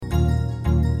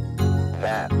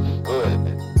bad.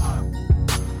 Good.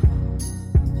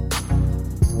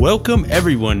 Welcome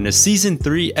everyone to Season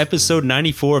 3, Episode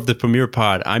 94 of the Premier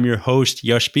Pod. I'm your host,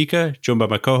 Yash Pika, joined by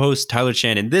my co-host, Tyler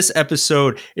Chan. In this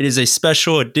episode, it is a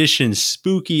special edition,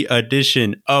 spooky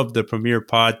edition of the Premier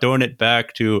Pod, throwing it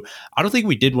back to, I don't think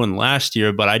we did one last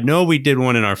year, but I know we did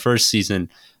one in our first season.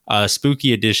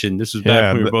 Spooky edition. This was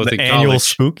back when we were both in college. Annual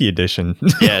spooky edition.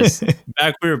 Yes,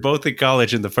 back when we were both in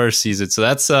college in the first season. So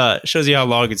that's shows you how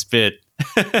long it's been.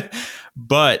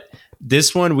 But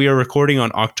this one we are recording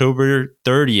on October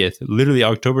 30th, literally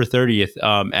October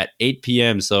 30th at 8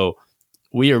 p.m. So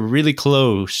we are really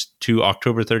close to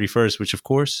October 31st, which of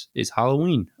course is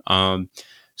Halloween.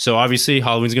 So obviously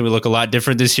Halloween's going to look a lot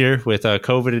different this year with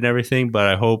COVID and everything, but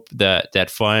I hope that that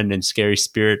fun and scary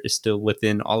spirit is still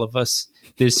within all of us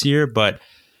this year. But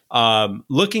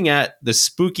looking at the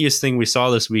spookiest thing we saw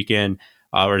this weekend,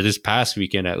 or this past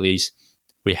weekend at least,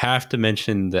 we have to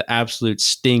mention the absolute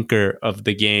stinker of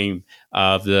the game,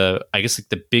 of the, I guess, like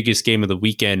the biggest game of the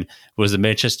weekend was the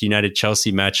Manchester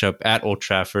United-Chelsea matchup at Old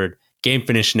Trafford. Game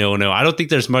finished 0-0. I don't think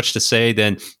there's much to say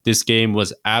then. This game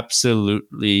was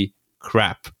absolutely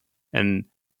crap. And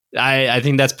I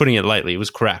think that's putting it lightly. It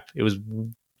was crap. It was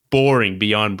boring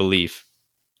beyond belief.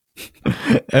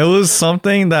 It was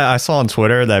something that I saw on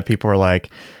Twitter that people were like,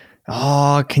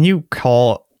 oh, can you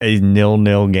call a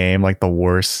 0-0 game like the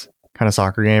worst kind of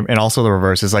soccer game? And also the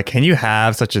reverse is like, can you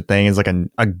have such a thing as like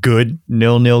a good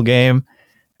 0-0 game?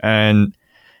 And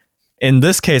in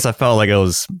this case, I felt like it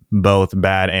was both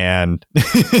bad and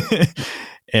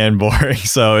and boring.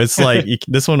 So it's like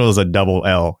this one was a double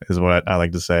L is what I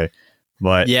like to say.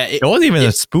 But yeah, it wasn't even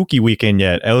a spooky weekend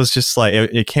yet. It was just like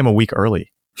it came a week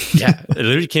early. Yeah, it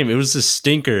literally came. It was a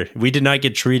stinker. We did not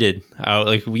get treated.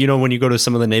 Like, you know, when you go to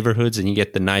some of the neighborhoods and you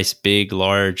get the nice, big,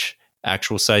 large,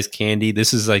 actual size candy.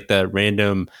 This is like the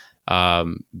random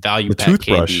value the pack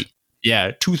toothbrush. candy.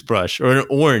 Yeah, toothbrush or an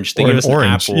orange. They or give an us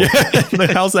orange. an apple. Yeah.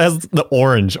 The house that has the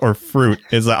orange or fruit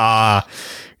is like,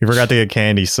 you forgot to get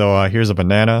candy. So here's a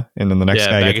banana, and then the next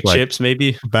guy bag gets of like chips,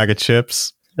 maybe. a bag of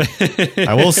chips.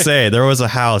 I will say there was a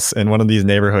house in one of these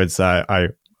neighborhoods that I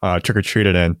trick or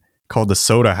treated in called the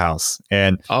Soda House,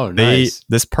 and nice.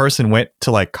 This person went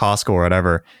to like Costco or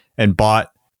whatever and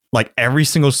bought like every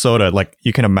single soda like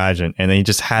you can imagine, and then he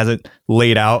just has it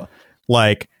laid out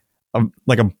like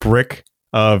a brick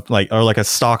of like, or like a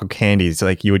stock of candies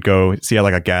like you would go see at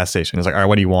like a gas station. It's like, all right,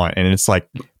 what do you want? And it's like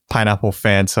pineapple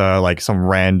Fanta, like some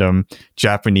random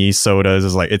Japanese sodas.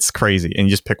 Is like, it's crazy, and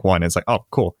you just pick one. It's like, oh,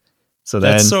 cool. So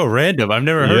that's so random. I've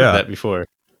never heard of that before.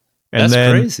 That's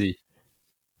crazy.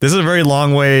 This is a very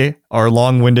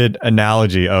long-winded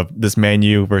analogy of this Man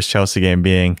U versus Chelsea game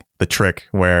being the trick,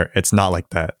 where it's not like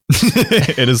that.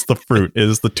 It is the fruit. It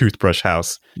is the toothbrush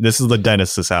house. This is the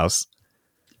dentist's house.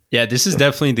 Yeah, this is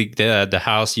definitely the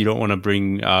house you don't want to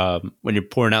bring when you're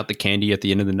pouring out the candy at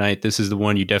the end of the night. This is the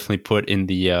one you definitely put in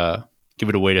the give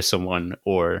it away to someone,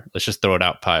 or let's just throw it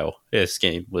out pile. This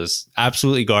game was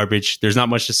absolutely garbage. There's not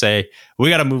much to say. We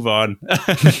got to move on.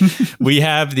 We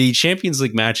have the Champions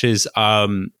League matches.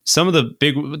 Some of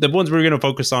the ones we're going to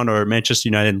focus on are Manchester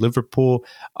United and Liverpool.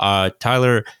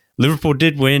 Tyler, Liverpool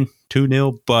did win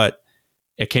 2-0, but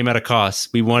it came at a cost.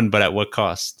 We won, but at what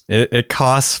cost? It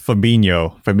costs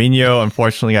Fabinho. Fabinho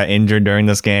unfortunately got injured during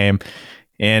this game.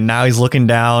 And now he's looking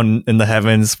down in the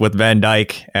heavens with Van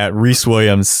Dijk at Reece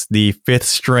Williams, the fifth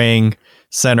string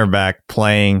center back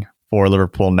playing for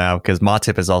Liverpool now, because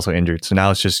Matip is also injured. So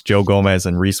now it's just Joe Gomez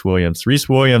and Reece Williams. Reece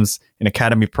Williams, an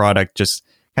academy product, just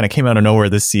kind of came out of nowhere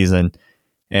this season.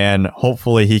 And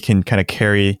hopefully he can kind of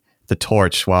carry the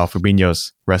torch while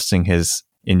Fabinho's resting his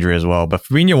injury as well. But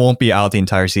Fabinho won't be out the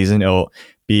entire season. It'll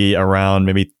be around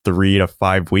maybe 3 to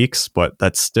 5 weeks, but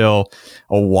that's still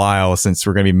a while since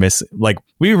we're going to be missing. Like,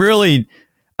 we really,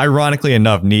 ironically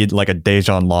enough, need like a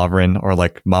Dejan Lovren or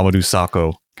like Mamadou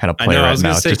Sakho kind of player. I was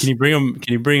going to say, can you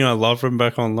bring Lovren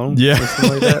back on loan? Yeah.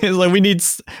 Like it's like we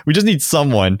just need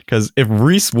someone, because if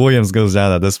Reece Williams goes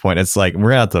down at this point, it's like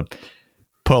we're going to have to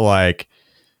put like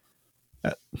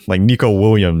Nico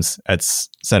Williams at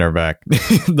center back,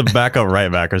 the backup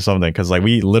right back or something, because like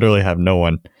we literally have no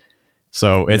one.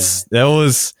 So that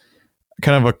was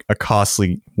kind of a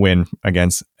costly win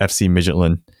against FC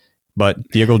Midtjylland. But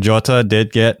Diego Jota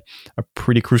did get a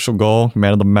pretty crucial goal,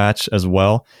 man of the match as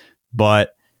well.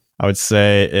 But I would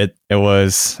say it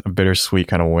was a bittersweet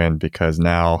kind of win, because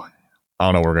now I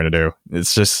don't know what we're going to do.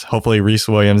 It's just hopefully Reece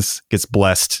Williams gets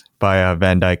blessed by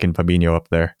Van Dijk and Fabinho up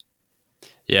there.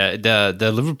 Yeah,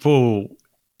 the Liverpool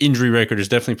injury record is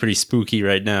definitely pretty spooky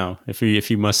right now, if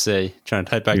you must say. Trying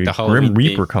to type back the Halloween Grim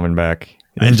Reaper coming back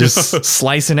and just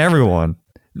slicing everyone.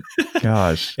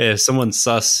 Gosh. Yeah, someone's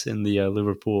sus in the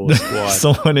Liverpool squad.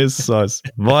 Someone is sus.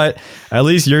 But at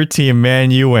least your team,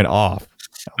 Man U, went off.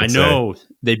 I know.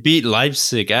 They beat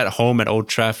Leipzig at home at Old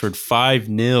Trafford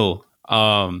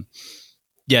 5-0.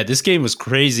 Yeah, this game was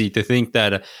crazy to think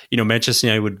that Manchester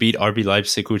United would beat RB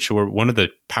Leipzig, which were one of the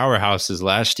powerhouses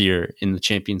last year in the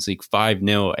Champions League,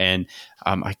 5-0. And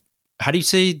how do you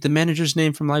say the manager's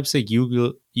name from Leipzig?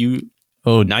 Julian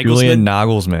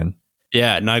Nagelsmann.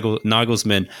 Yeah,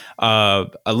 Nagelsmann.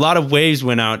 A lot of waves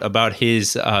went out about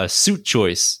his suit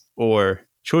choice or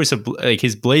choice of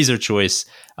his blazer choice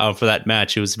for that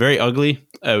match. It was very ugly.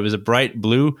 It was a bright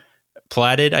blue,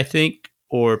 plaided, I think,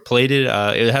 or plated.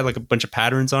 It had like a bunch of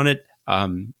patterns on it.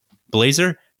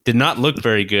 Blazer did not look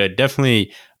very good.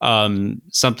 Definitely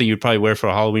something you'd probably wear for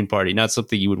a Halloween party, not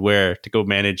something you would wear to go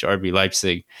manage RB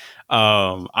Leipzig.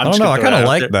 I don't know. I kind of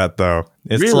like that though.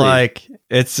 It's really? Like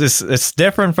it's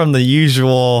different from the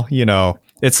usual.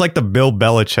 It's like the Bill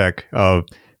Belichick of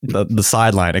the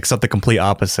sideline, except the complete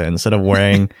opposite. Instead of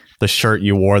wearing the shirt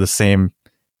you wore the same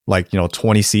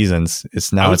 20 seasons,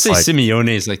 it's now. I would say Simeone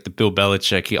is like the Bill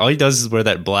Belichick. All he does is wear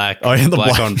that black. The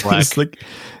black on black.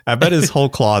 I bet his whole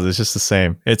closet is just the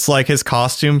same. It's like his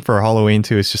costume for Halloween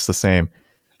too. It's just the same.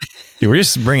 Dude, we're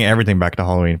just bringing everything back to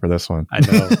Halloween for this one. I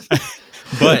know.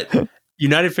 But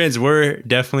United fans were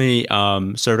definitely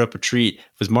served up a treat. It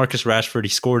was Marcus Rashford. He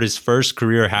scored his first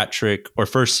career hat trick or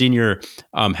first senior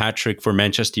hat trick for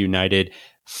Manchester United.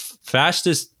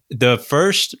 The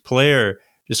first player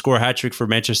to score a hat trick for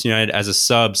Manchester United as a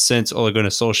sub since Ole Gunnar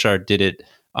Solskjaer did it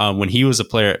when he was a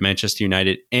player at Manchester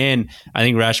United. And I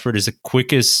think Rashford is the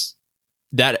quickest.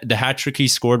 The hat trick he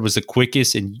scored was the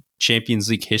quickest in Champions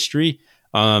League history.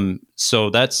 So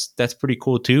that's pretty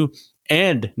cool too.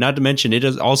 And not to mention, it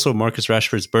is also Marcus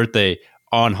Rashford's birthday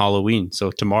on Halloween. So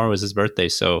tomorrow is his birthday.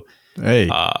 So hey,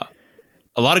 a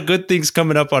lot of good things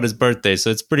coming up on his birthday. So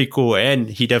it's pretty cool. And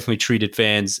he definitely treated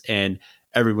fans and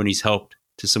everyone he's helped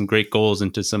to some great goals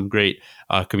and to some great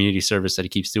community service that he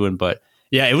keeps doing. But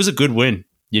yeah, it was a good win.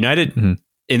 United in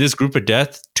this group of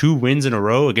death, 2 wins in a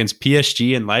row against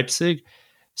PSG and Leipzig,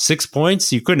 6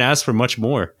 points. You couldn't ask for much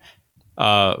more.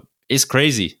 It's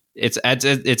crazy. It's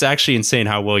actually insane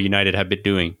how well United have been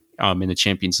doing in the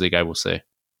Champions League, I will say.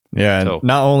 Yeah, so,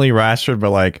 not only Rashford,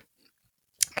 but like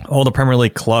all the Premier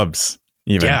League clubs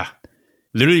even. Yeah,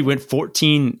 literally went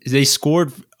 14. They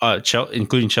scored,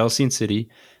 including Chelsea and City.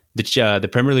 The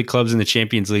Premier League clubs in the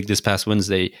Champions League this past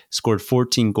Wednesday scored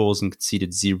 14 goals and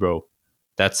conceded 0.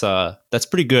 That's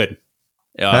pretty good.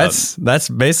 That's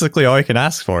basically all you can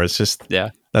ask for. It's just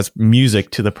that's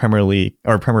music to the Premier League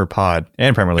or Premier Pod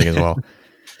and Premier League as well.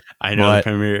 I know the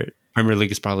Premier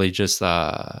League is probably just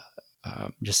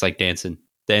like dancing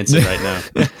right now.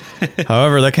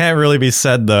 However, that can't really be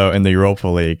said though in the Europa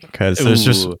League because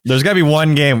there's got to be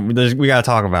one game we got to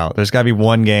talk about. There's got to be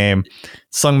one game.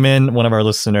 Sungmin, one of our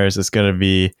listeners, is going to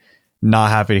be not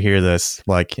happy to hear this.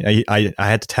 Like I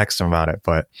had to text him about it,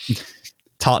 but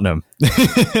Tottenham,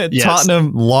 yes.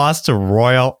 Tottenham lost to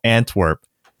Royal Antwerp.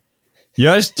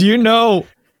 Yes, do you know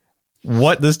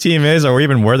what this team is or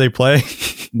even where they play?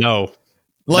 No,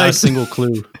 not a single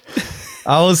clue.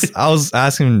 I was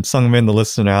asking Sungmin, the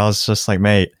listener, I was just like,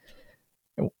 mate,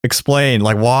 explain,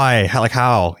 like, why,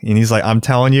 how? And he's like, I'm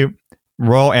telling you,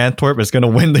 Royal Antwerp is going to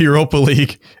win the Europa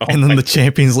League and then the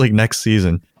Champions League next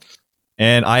season.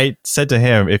 And I said to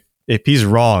him, if he's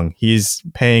wrong, he's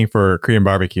paying for Korean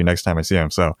barbecue next time I see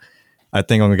him. So I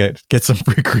think I'm going to get some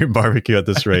free Korean barbecue at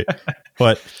this rate.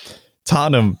 But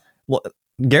Tottenham,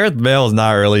 Gareth Bale has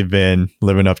not really been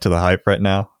living up to the hype right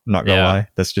now. I'm not gonna lie.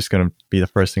 That's just gonna be the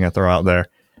first thing I throw out there.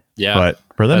 Yeah. But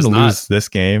for them to lose this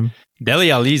game, Dele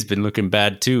Alli's been looking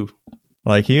bad too.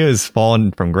 Like he has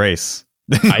fallen from grace.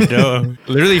 I know.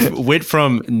 Literally went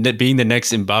from being the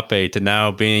next Mbappe to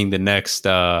now being the next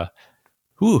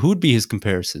who'd be his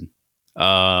comparison?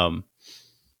 Jordan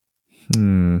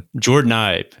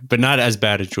Ibe, but not as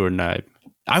bad as Jordan Ibe.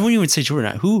 I wouldn't even say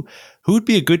Jordan Ibe. Who would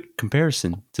be a good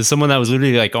comparison to someone that was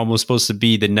literally like almost supposed to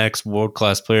be the next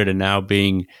world-class player to now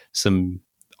being some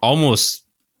almost,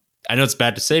 I know it's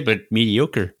bad to say, but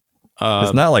mediocre.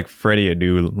 It's not like Freddie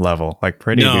Adu level. Like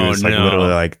Freddie Adu is like literally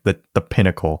like the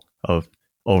pinnacle of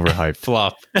overhyped.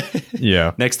 Flop.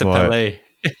 Yeah. Next to Pelé.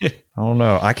 I don't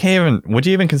know. I can't even, would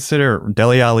you even consider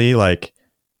Dele Alli like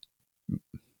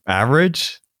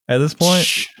average at this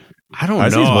point? I don't know.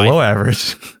 He's below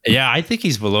average. Yeah, I think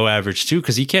he's below average too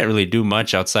because he can't really do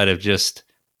much outside of just.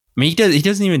 I mean, he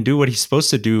doesn't even do what he's supposed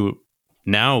to do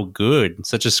now. Good,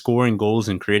 such as scoring goals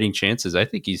and creating chances. I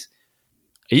think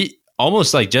he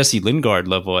almost like Jesse Lingard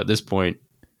level at this point.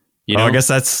 You know, I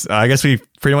guess we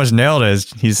pretty much nailed it.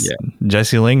 He's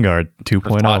Jesse Lingard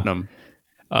 2.0 of Tottenham.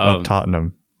 of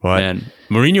Tottenham. But man,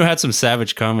 Mourinho had some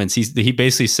savage comments. He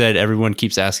basically said everyone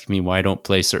keeps asking me why I don't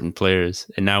play certain players,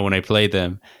 and now when I play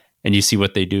them, and you see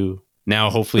what they do,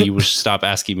 now hopefully you will stop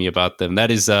asking me about them.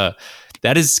 That is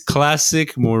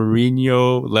classic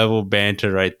Mourinho level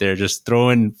banter right there. Just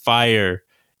throwing fire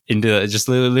into just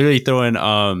literally just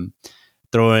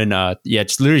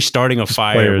literally starting a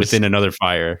fire players within another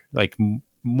fire. Like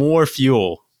more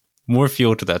fuel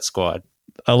to that squad.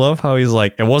 I love how he's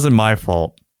like, it wasn't my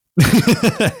fault.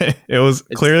 It was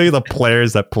clearly the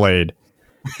players that played.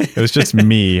 It was just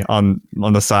me on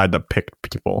the side that picked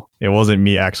people. It wasn't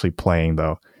me actually playing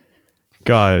though.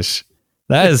 Gosh,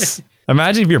 that is.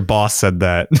 Imagine if your boss said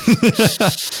that.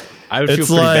 I would feel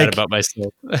pretty bad about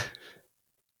myself.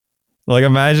 Like,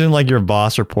 imagine like your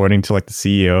boss reporting to like the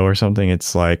CEO or something.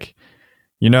 It's like,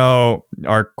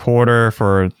 our quarter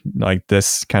for like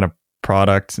this kind of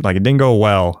product, like it didn't go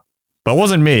well. But it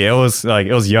wasn't me. It was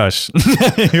Yash.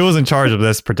 He was in charge of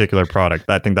this particular product.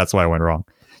 I think that's why it went wrong.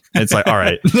 It's like, all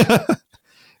right. He's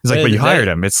like, but you hired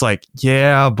him. It's like,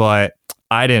 yeah, but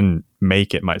I didn't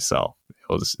make it myself.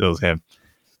 It was him.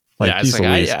 Like, it's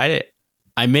like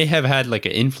I may have had like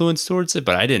an influence towards it,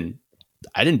 but I didn't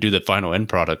do the final end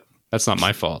product. That's not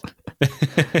my fault.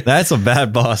 That's a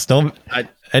bad boss.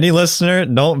 Any listener,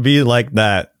 don't be like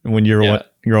that when you're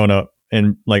growing up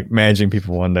and like managing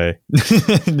people one day.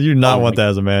 You do not want that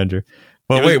as a manager.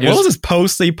 But what was this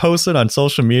post that he posted on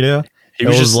social media? It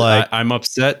was just like, I'm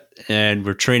upset and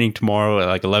we're training tomorrow at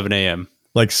like 11 a.m.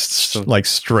 Like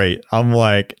straight. I'm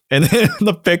like, and then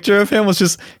the picture of him was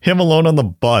just him alone on the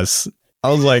bus.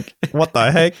 I was like, what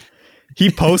the heck? He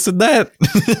posted that?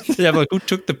 Yeah, but who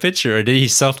took the picture? Or did he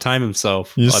self-time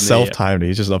himself? He just self-timed it.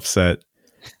 He's just upset.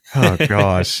 Oh,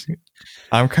 gosh.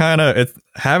 I'm kind of...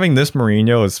 Having this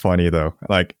Mourinho is funny, though.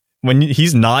 Like, when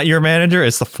he's not your manager,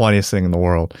 it's the funniest thing in the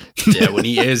world. Yeah, when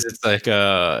he is, it's like...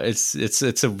 It's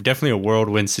definitely a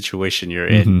whirlwind situation you're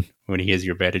in when he is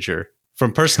your manager.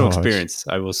 From personal experience,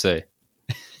 I will say.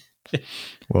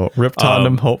 Well, Rip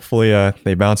Tottenham. Hopefully,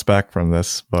 they bounce back from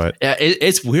this. But yeah,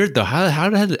 it's weird though. How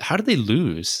did they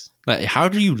lose? Like, how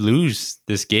do you lose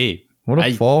this game? What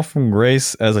a fall from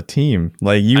grace as a team.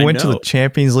 Like, you went to the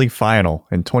Champions League final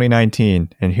in 2019,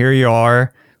 and here you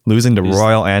are losing to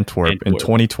Royal Antwerp in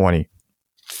 2020.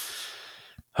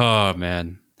 Oh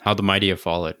man, how the mighty have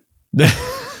fallen.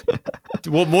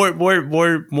 Well,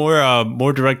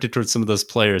 more directed towards some of those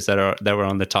players that were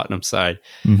on the Tottenham side,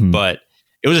 but.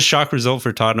 It was a shock result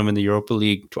for Tottenham in the Europa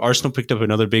League. Arsenal picked up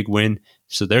another big win,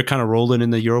 so they're kind of rolling in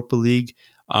the Europa League.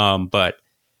 But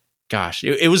gosh,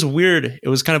 it was weird. It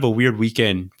was kind of a weird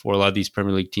weekend for a lot of these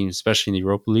Premier League teams, especially in the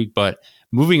Europa League. But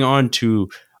moving on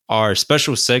to our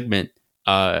special segment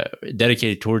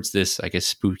dedicated towards this, I guess,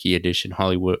 spooky edition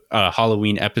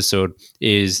Halloween episode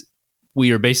is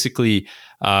we are basically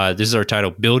this is our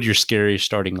title: Build Your Scariest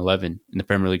Starting 11 in the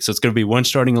Premier League. So it's going to be one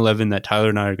starting 11 that Tyler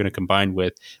and I are going to combine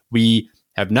with. We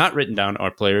have not written down our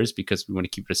players because we want to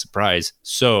keep it a surprise.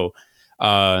 So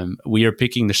we are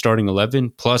picking the starting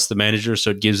 11 plus the manager.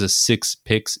 So it gives us 6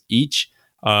 picks each.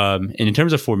 And in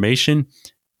terms of formation,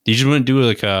 do you just want to do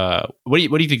like what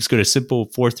do you think is good? A simple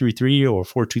 4-3-3 or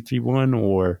 4-2-3-1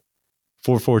 or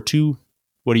 4-4-2?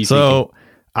 What do you think? So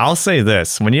I'll say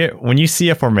this: when you see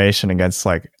a formation against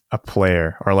like a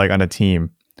player or like on a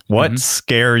team, what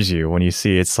scares you when you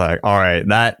see it's like, all right,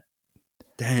 that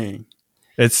dang.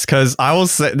 It's because I will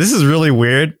say this is really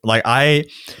weird. Like, I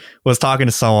was talking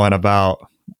to someone about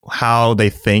how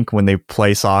they think when they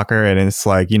play soccer, and it's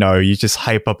like, you just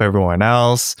hype up everyone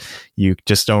else. You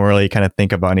just don't really kind of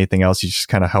think about anything else. You just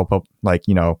kind of help up, like,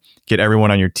 get everyone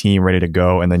on your team ready to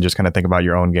go, and then just kind of think about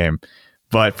your own game.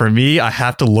 But for me, I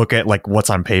have to look at like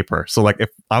what's on paper. So like if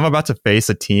I'm about to face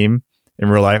a team in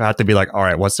real life, I have to be like, all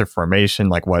right, what's their formation?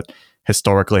 Like, what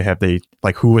historically have they,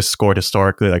 like, who has scored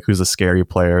historically? Like, who's the scary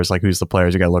players? Like, who's the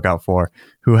players you got to look out for?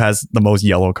 Who has the most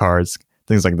yellow cards?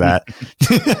 Things like that.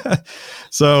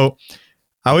 So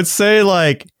I would say,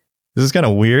 like, this is kind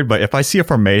of weird, but if I see a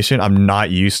formation I'm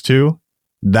not used to,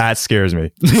 that scares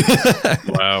me.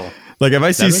 Wow. Like, if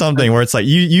I see something where it's like,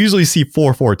 you usually see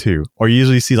 4-4-2 or you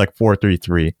usually see like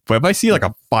 4-3-3. But if I see like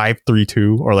a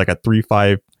 5-3-2 or like a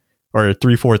 3-5 or a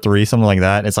 3-4-3, something like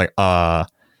that, it's like,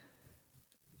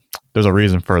 there's a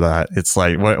reason for that. It's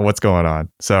like, what's going on?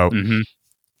 So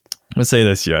let's say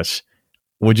this, Yash.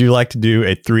 Would you like to do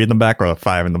a 3 in the back or a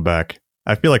 5 in the back?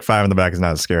 I feel like 5 in the back is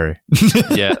not as scary.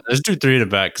 Yeah, let's do 3 in the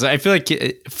back, because I feel like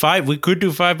 5, we could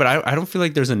do 5, but I don't feel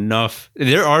like there's enough.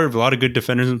 There are a lot of good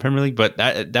defenders in the Premier League, but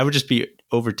that would just be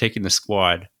overtaking the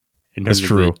squad. That's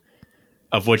true.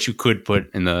 of what you could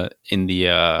put in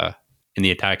the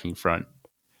attacking front.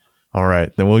 All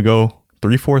right, then we'll go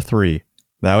 3-4-3.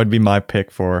 That would be my pick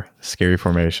for scary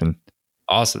formation.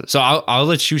 Awesome. So I'll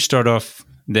let you start off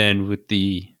then with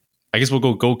I guess we'll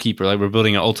go goalkeeper. Like we're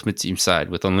building an ultimate team side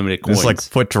with unlimited coins. It's like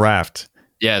foot draft.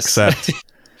 Yes. Except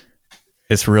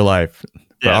it's real life. But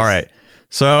Yes. all right.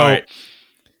 So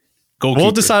Goalkeeper.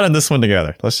 we'll decide on this one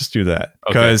together. Let's just do that.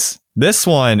 Because this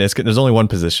one there's only one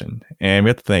position. And we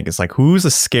have to think. It's like, who's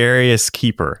the scariest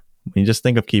keeper? When you just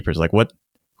think of keepers, like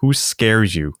who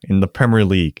scares you in the Premier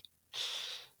League?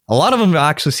 A lot of them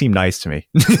actually seem nice to me.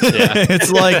 Yeah. It's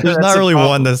like there's not really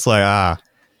one that's like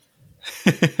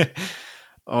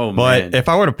Oh But man. if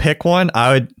I were to pick one,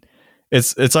 I would.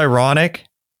 It's ironic,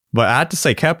 but I had to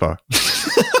say Kepa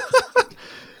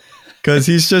because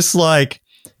he's just like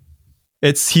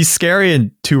he's scary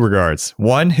in two regards.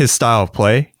 One, his style of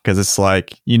play, because it's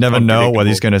like you never know whether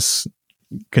he's going to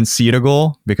concede a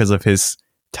goal because of his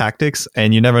tactics,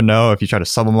 and you never know if you try to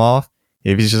sub him off,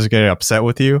 if he's just getting upset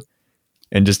with you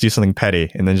and just do something petty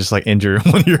and then just like injure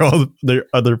one of your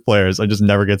other players and just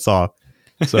never gets off.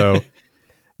 So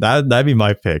that'd be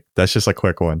my pick. That's just a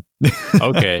quick one.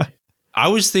 Okay. I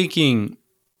was thinking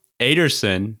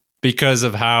Ederson because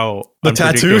of how The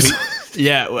tattoos?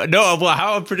 Yeah. No, well,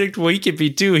 how unpredictable he can be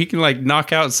too. He can like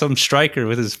knock out some striker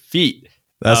with his feet.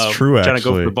 That's true, trying to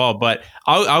go for actually. the ball. But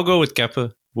I'll go with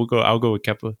Kepa. I'll go with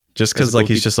Kepa. Just because like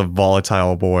he's just a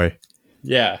volatile boy.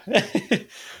 Yeah.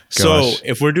 So Gosh.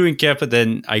 if we're doing Kepa,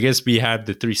 then I guess we have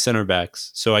the three center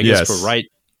backs. So I guess Yes. for right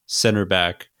center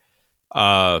back,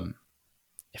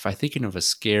 if I'm thinking of a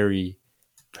scary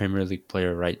Premier League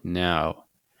player right now,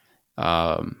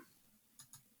 I'm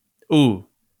gonna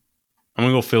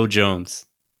go Phil Jones.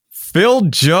 Phil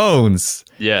Jones.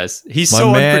 Yes, he's My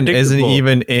so man unpredictable. isn't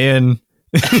even in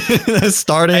the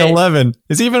starting 11.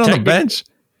 Is he even on the bench?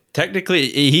 Technically,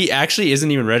 he actually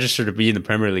isn't even registered to be in the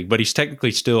Premier League, but he's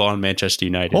technically still on Manchester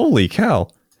United. Holy cow.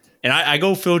 And I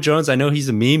go Phil Jones. I know he's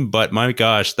a meme, but my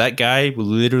gosh, that guy will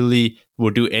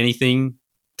do anything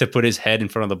to put his head in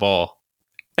front of the ball.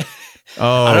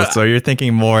 Oh, so you're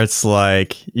thinking more it's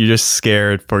like you're just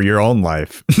scared for your own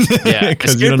life. Yeah,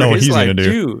 Because you don't know what he's going to do.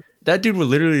 Dude, that dude will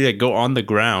literally like go on the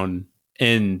ground,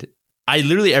 and I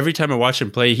literally every time I watch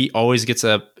him play, he always gets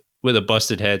up with a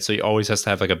busted head, so he always has to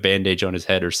have like a bandage on his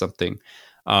head or something.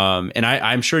 And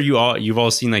I'm sure you've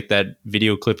all seen like that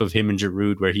video clip of him and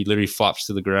Giroud where he literally flops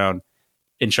to the ground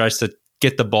and tries to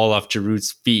get the ball off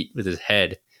Giroud's feet with his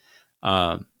head.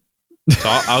 So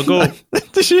I'll go.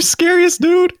 This is your scariest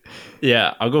dude.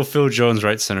 Yeah, I'll go Phil Jones,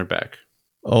 right center back.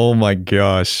 Oh my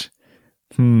gosh.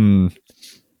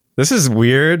 This is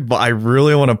weird, but I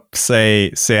really want to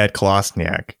say Sead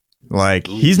Kolasinac. Like,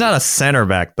 he's not a center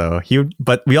back though.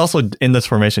 But we also in this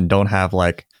formation don't have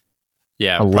like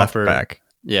a left back.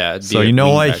 Yeah. So you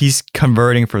know what? He's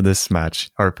converting for this match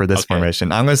or for this Okay.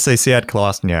 formation. I'm going to say Sead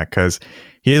Kolasinac because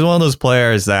he's one of those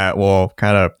players that will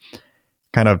kind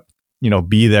of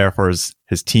be there for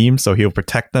his team. So he'll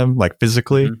protect them like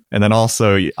physically. Mhm. And then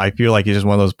also I feel like he's just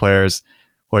one of those players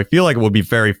who I feel like will be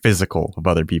very physical with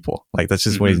other people. Like that's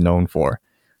just what he's known for.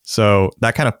 So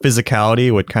that kind of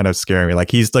physicality would kind of scare me.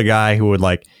 Like he's the guy who would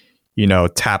like,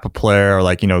 tap a player or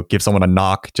like, give someone a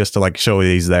knock just to like show that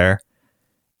he's there.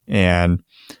 And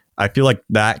I feel like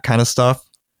that kind of stuff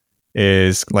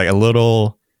is like a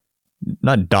little,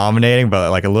 not dominating,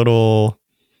 but like a little,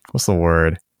 what's the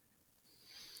word?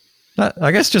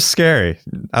 I guess just scary.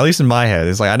 At least in my head,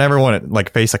 it's like I never want to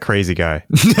like face a crazy guy.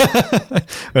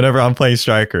 Whenever I'm playing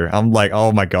striker, I'm like,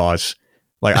 oh my gosh,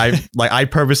 like I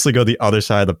purposely go the other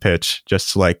side of the pitch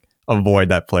just to like avoid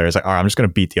that player. It's like, all right, I'm just gonna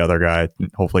beat the other guy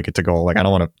and hopefully get to goal. Like I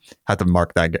don't want to have to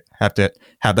mark that, have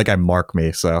that guy mark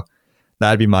me. So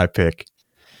that'd be my pick.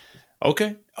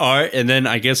 Okay. All right. And then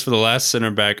I guess for the last center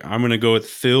back, I'm going to go with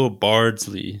Phil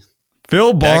Bardsley.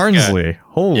 Phil Barnsley.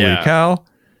 Holy cow.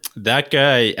 That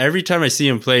guy, every time I see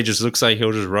him play, just looks like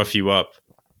he'll just rough you up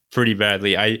pretty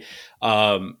badly. I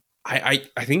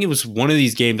think it was one of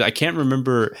these games. I can't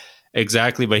remember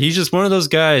exactly, but he's just one of those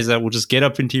guys that will just get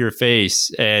up into your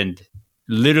face and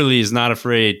literally is not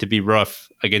afraid to be rough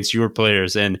against your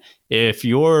players. And if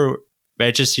you're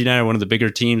Manchester United, one of the bigger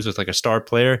teams with like a star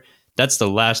player, that's the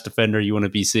last defender you want to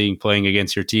be seeing playing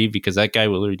against your team because that guy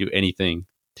will literally do anything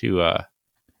to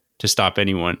stop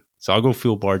anyone. So I'll go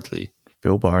Phil Bardsley.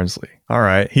 Phil Barnsley. All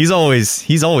right. He's always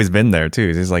been there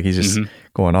too. He's just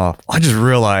going off. I just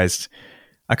realized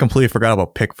I completely forgot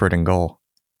about Pickford in goal.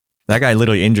 That guy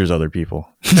literally injures other people.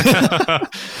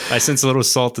 I sense a little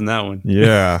salt in that one.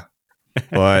 Yeah.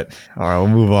 But all right, we'll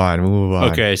move on.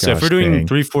 Okay, so if we're doing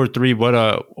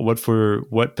 3-4-3,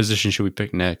 what position should we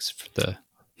pick next for the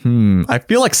I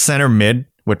feel like center mid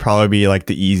would probably be like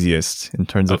the easiest in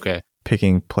terms of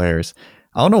picking players.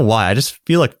 I don't know why. I just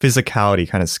feel like physicality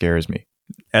kind of scares me.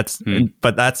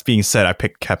 But that's being said, I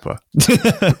picked Kepa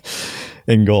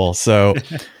in goal. So,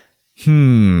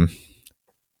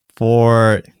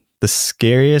 for the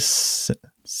scariest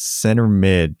center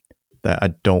mid that I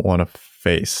don't want to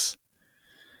face.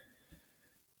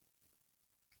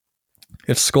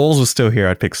 If Scholes was still here,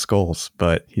 I'd pick Scholes,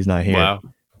 but he's not here. Wow.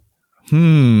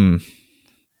 Let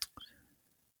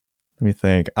me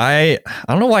think. I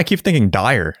don't know why I keep thinking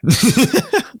Dyer.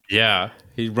 Yeah,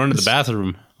 he run to the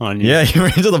bathroom on you. Yeah, he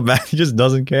ran to the back. He just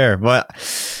doesn't care. But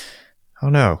I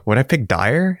don't know. Would I pick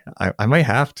Dyer? I might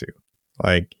have to.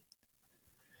 Like,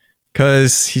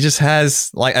 because he just has,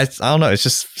 like, I don't know. It's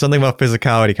just something about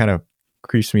physicality kind of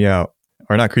creeps me out.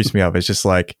 Or not creeps me out. It's just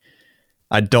like,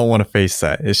 I don't want to face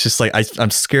that. It's just like, I'm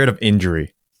scared of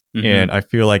injury. And I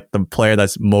feel like the player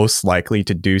that's most likely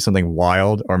to do something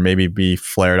wild or maybe be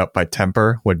flared up by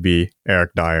temper would be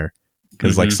Eric Dyer.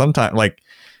 Because like sometimes, like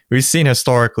we've seen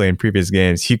historically in previous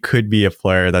games, he could be a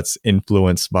player that's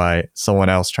influenced by someone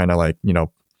else trying to like, you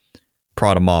know,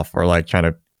 prod him off or like trying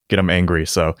to get him angry.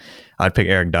 So I'd pick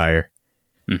Eric Dyer.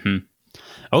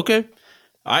 Okay.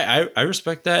 I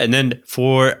respect that. And then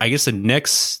for, I guess the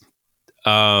next,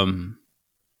 because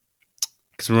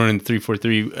we're running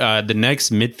 3-4-3. The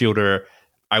next midfielder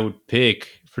I would pick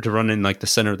to run in like the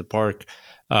center of the park,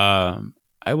 I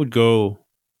would go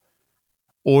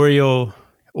Oriol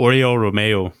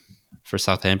Romeo for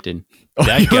Southampton.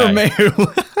 That guy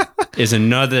is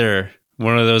another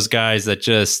one of those guys that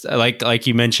just like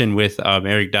you mentioned with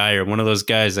Eric Dyer, one of those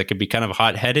guys that could be kind of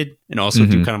hot headed and also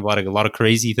do kind of a lot of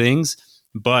crazy things.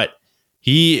 But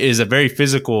he is a very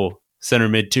physical center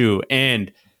mid too,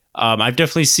 and I've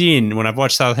definitely seen when I've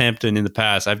watched Southampton in the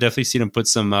past. I've definitely seen him put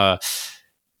some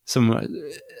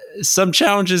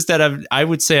challenges that I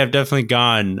would say have definitely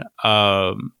gone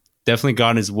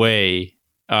his way.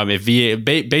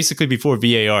 Basically before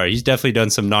VAR, he's definitely done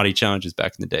some naughty challenges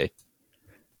back in the day.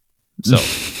 So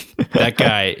that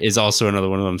guy is also another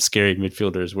one of them scary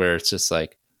midfielders where it's just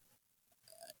like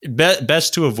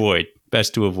best to avoid.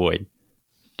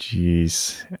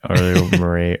 Jeez,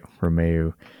 Oriol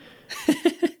Romeo.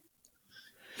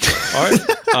 All right.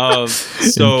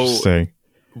 So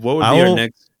what would be our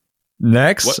next?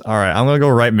 Next, all right, I'm gonna go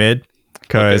right mid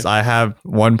because I have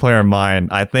one player in mind.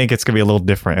 I think it's gonna be a little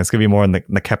different. It's gonna be more in the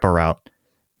Kepa route,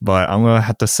 but I'm gonna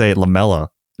have to say Lamela.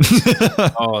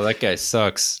 Oh, that guy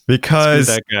sucks.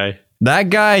 Because that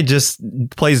guy just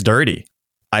plays dirty.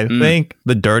 I think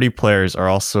the dirty players are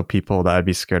also people that I'd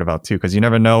be scared about too, because you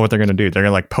never know what they're gonna do. They're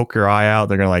gonna like poke your eye out.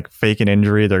 They're gonna like fake an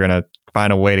injury. They're gonna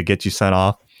find a way to get you sent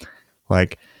off.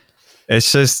 Like,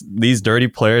 it's just these dirty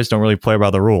players don't really play by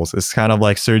the rules. It's kind of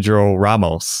like Sergio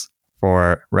Ramos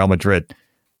for Real Madrid.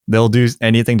 They'll do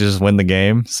anything to just win the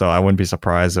game. So I wouldn't be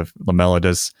surprised if Lamela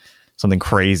does something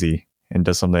crazy and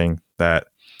does something that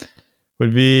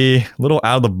would be a little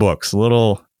out of the books, a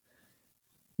little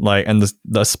like, and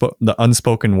the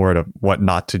unspoken word of what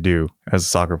not to do as a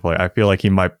soccer player. I feel like he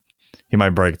might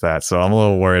break that. So I'm a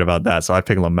little worried about that. So I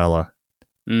pick Lamela.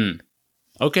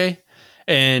 Okay.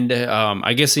 And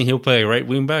I'm guessing he'll play right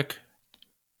wing back.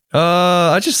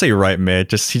 I'd just say right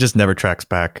mid. He just never tracks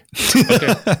back. Okay.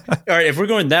 All right. If we're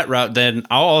going that route, then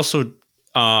I'll also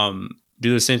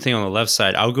do the same thing on the left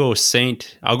side. I'll go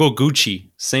Gucci,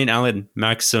 Saint Alan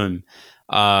Maxim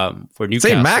for Newcastle.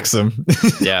 Saint Maxim.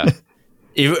 Yeah.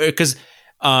 Because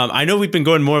I know we've been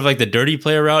going more of like the dirty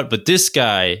player route, but this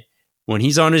guy, when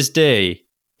he's on his day,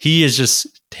 he is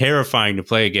just terrifying to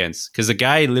play against because the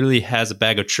guy literally has a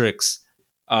bag of tricks.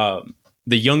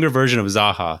 The younger version of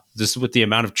Zaha, just with the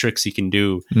amount of tricks he can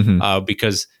do.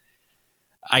 Because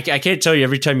I can't tell you,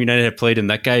 every time United have played him,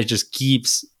 that guy just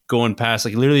keeps going past.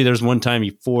 Like literally, there's one time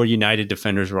 4 United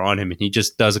defenders were on him, and he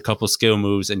just does a couple skill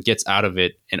moves and gets out of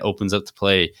it and opens up the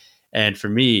play. And for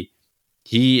me,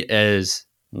 he is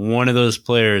one of those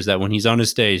players that when he's on his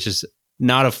stage, just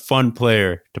not a fun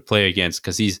player to play against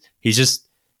because he just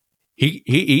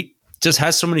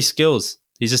has so many skills.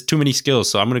 He's just too many skills.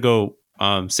 So I'm gonna go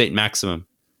Saint Maximum.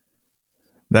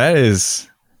 That is,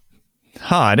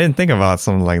 I didn't think about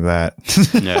something like that.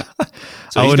 Yeah,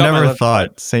 so I would never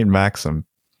thought Saint Maxim.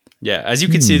 Yeah, as you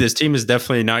can see, this team is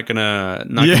definitely not gonna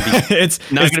be it's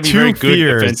two very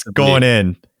good going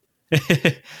in.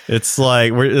 It's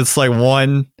like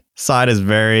one side is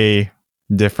very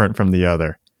different from the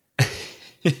other.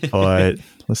 But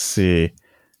let's see.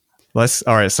 All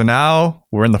right. So now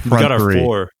we're in the front three. We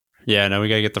got our 4. Yeah. Now we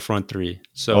gotta get the front 3.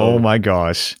 So. Oh my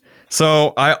gosh.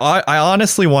 So I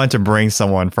honestly wanted to bring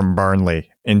someone from Burnley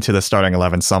into the starting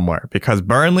 11 somewhere, because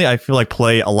Burnley, I feel like,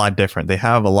 play a lot different. They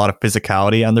have a lot of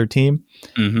physicality on their team,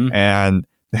 and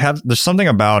there's something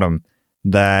about them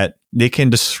that they can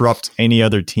disrupt any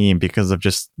other team because of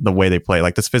just the way they play.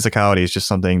 Like, this physicality is just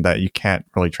something that you can't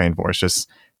really train for. It's just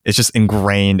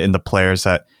ingrained in the players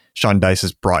that Sean Dyche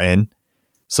has brought in.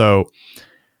 So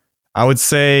I would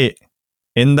say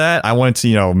in that, I wanted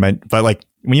to, but like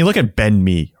when you look at Ben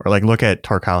Mee or like look at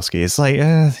Tarkowski, it's like,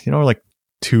 like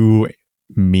too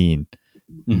mean.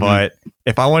 But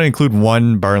if I want to include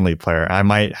one Burnley player, I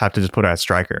might have to just put it as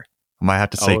striker. I might have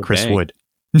to say Chris Wood.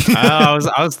 I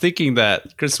was thinking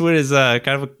that Chris Wood is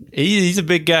he's a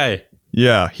big guy.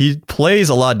 Yeah, he plays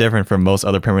a lot different from most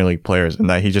other Premier League players in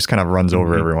that he just kind of runs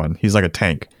over everyone. He's like a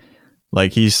tank.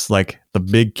 Like, he's like the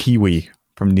big Kiwi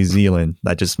from New Zealand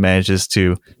that just manages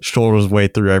to shoulder his way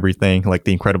through everything like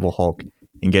the Incredible Hulk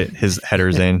and get his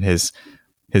headers in, his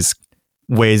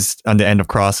ways on the end of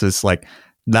crosses, like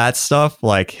that stuff,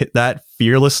 like that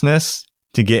fearlessness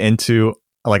to get into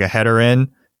like a header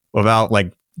in without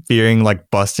like fearing like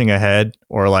busting a head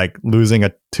or like losing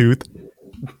a tooth.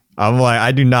 I'm like,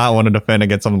 I do not want to defend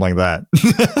against something like that.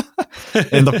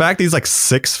 And the fact that he's like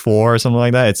 6'4" or something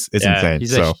like that, it's insane.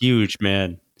 He's a huge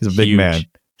man. He's a big man.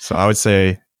 So I would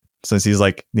say, since he's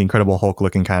like the Incredible Hulk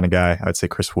looking kind of guy, I would say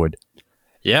Chris Wood.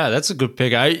 Yeah, that's a good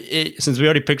pick. Since we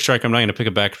already picked striker, I'm not going to pick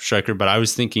a backup striker, but I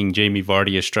was thinking Jamie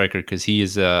Vardy as striker because he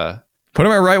is put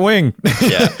him at right wing.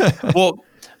 Yeah. Well,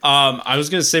 I was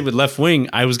going to say with left wing,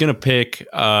 I was going to pick.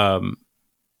 I'm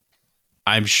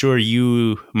sure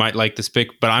you might like this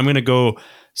pick, but I'm going to go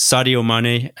Sadio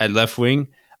Mane at left wing.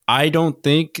 I don't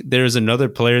think there's another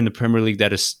player in the Premier League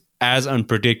that is as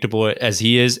unpredictable as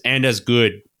he is and as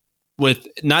good. With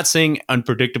not saying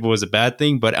unpredictable is a bad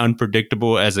thing, but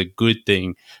unpredictable as a good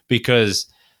thing, because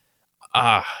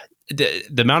the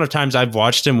amount of times I've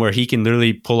watched him where he can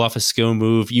literally pull off a skill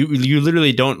move, you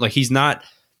literally don't like. He's not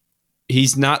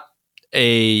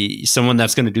someone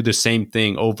that's going to do the same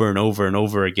thing over and over and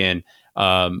over again.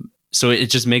 So it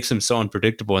just makes him so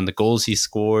unpredictable. And the goals he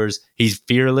scores, he's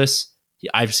fearless.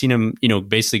 I've seen him,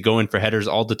 basically going for headers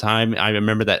all the time. I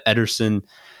remember that Ederson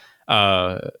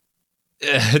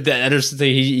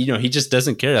thing, he just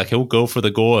doesn't care. Like, he'll go for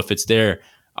the goal if it's there.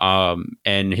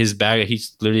 And he's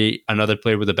literally another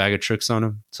player with a bag of tricks on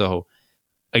him. So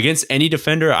against any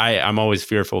defender, I'm always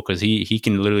fearful because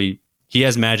he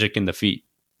has magic in the feet.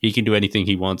 He can do anything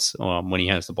he wants when he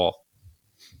has the ball.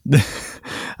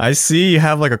 I see you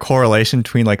have like a correlation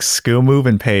between like skill move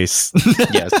and pace.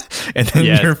 Yes. And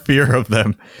then your fear of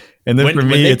them. And then for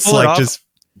me, it's like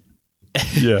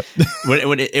yeah.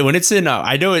 when it's in,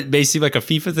 I know it may seem like a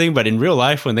FIFA thing, but in real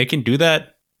life, when they can do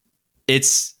that,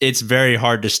 it's very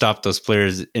hard to stop those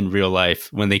players in real life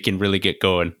when they can really get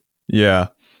going. Yeah.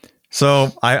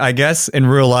 So I guess in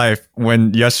real life,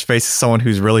 when Yash faces someone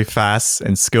who's really fast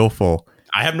and skillful,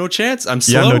 I have no chance. I'm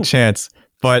slow. You have no chance.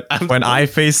 But when I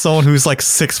face someone who's like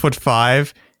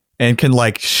 6'5" and can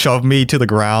like shove me to the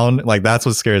ground, like that's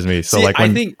what scares me. So like,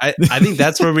 I think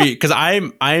that's where because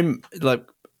I'm like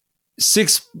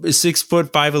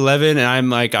 6'5'11", and I'm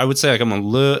like, I would say like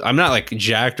I'm not like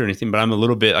jacked or anything, but I'm a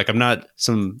little bit like, I'm not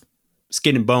some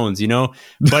skin and bones,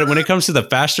 But when it comes to the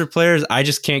faster players, I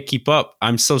just can't keep up.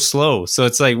 I'm so slow. So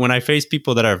it's like when I face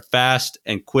people that are fast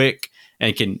and quick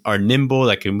and are nimble,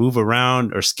 that can move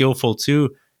around or skillful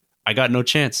too, I got no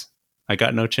chance.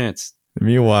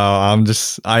 Meanwhile,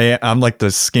 I'm like the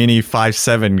skinny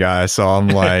 5'7" guy. So I'm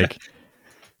like,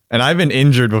 and I've been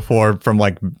injured before from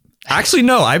like, actually,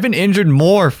 no, I've been injured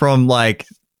more from like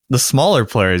the smaller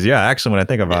players. Yeah, actually, when I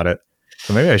think about it.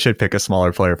 So maybe I should pick a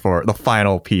smaller player for the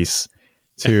final piece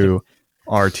to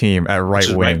our team at right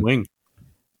wing.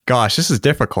 Gosh, this is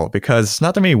difficult because it's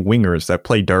not that many wingers that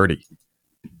play dirty.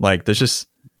 Like, there's just,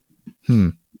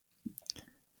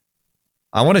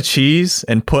 I want to cheese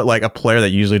and put like a player that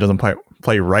usually doesn't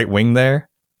play right wing there.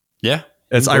 Yeah.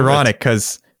 It's ironic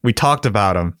because we talked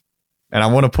about him and I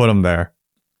want to put him there.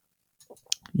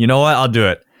 You know what? I'll do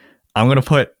it. I'm going to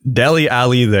put Dele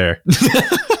Alli there.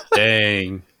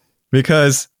 Dang.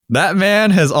 Because that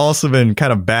man has also been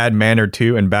kind of bad-mannered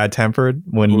too and bad-tempered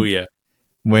when the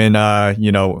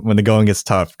going gets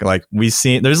tough. Like,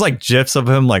 there's like gifs of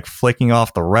him like flicking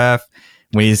off the ref.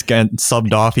 When he's getting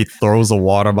subbed off, he throws a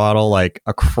water bottle like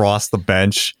across the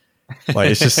bench. Like,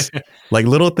 it's just like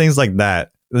little things like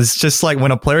that. It's just like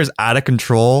when a player's out of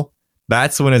control,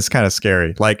 that's when it's kind of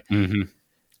scary. Like, you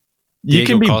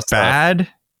can be bad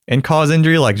and cause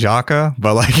injury like Xhaka,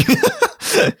 but like,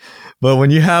 but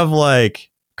when you have like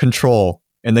control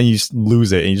and then you just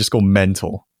lose it and you just go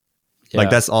mental, Like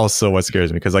that's also what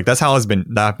scares me because like that's how I've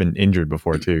been injured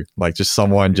before too. Like just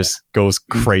someone just goes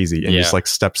crazy and just like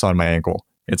steps on my ankle.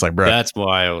 It's like, bro, that's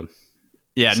wild.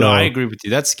 Yeah, no, I agree with you.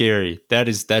 That's scary.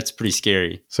 That's pretty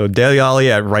scary. So Dele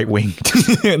Alli at right wing,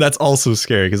 that's also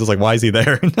scary because it's like, why is he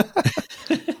there?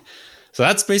 So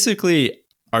that's basically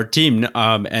our team.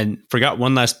 And forgot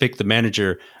one last pick, the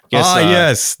manager.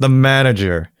 Yes, the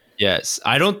manager. Yes,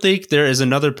 I don't think there is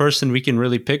another person we can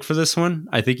really pick for this one.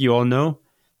 I think you all know.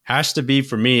 Has to be,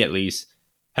 for me at least,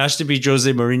 has to be Jose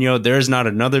Mourinho. There is not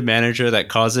another manager that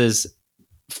causes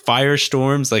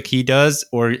firestorms like he does,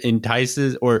 or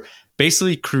entices, or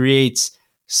basically creates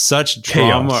such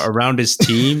drama around his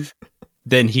team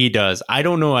than he does. I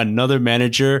don't know another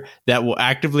manager that will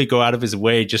actively go out of his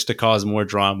way just to cause more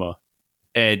drama.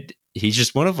 And he's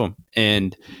just one of them.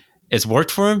 And it's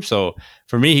worked for him. So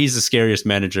for me, he's the scariest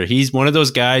manager. He's one of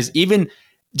those guys, even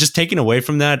just taken away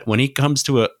from that, when he comes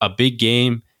to a big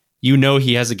game, you know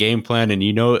he has a game plan, and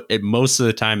you know most of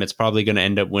the time it's probably going to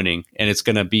end up winning. And it's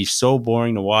going to be so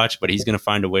boring to watch, but he's going to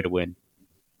find a way to win.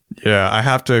 Yeah, I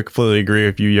have to completely agree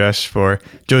with you, Yesh, for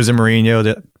Jose Mourinho.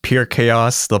 The pure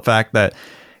chaos, the fact that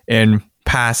in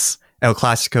past El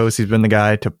Clasicos, he's been the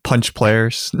guy to punch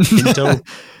players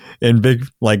in big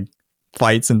like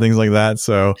fights and things like that.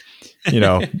 So, you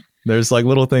know, there's like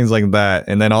little things like that.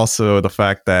 And then also the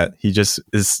fact that he just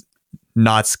is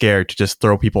not scared to just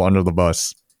throw people under the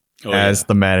bus as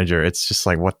the manager. It's just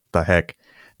like, what the heck?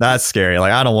 That's scary.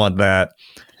 Like, I don't want that.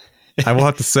 I will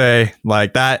have to say,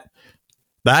 like, that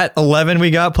 11 we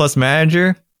got plus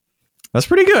manager, that's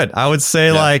pretty good. I would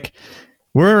say, like,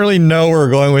 we don't really know where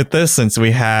we're going with this since we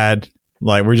had,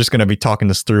 like, we're just going to be talking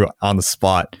this through on the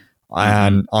spot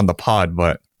and on the pod.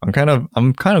 But I'm kind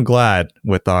of glad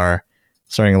with our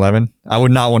starting 11. I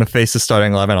would not want to face the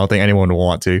starting 11. I don't think anyone would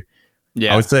want to.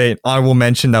 Yeah, I would say honorable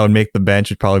mention that would make the bench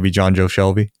would probably be John Joe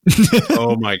Shelby.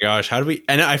 Oh my gosh, how do we?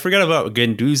 And I forgot about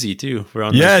Guendouzi too.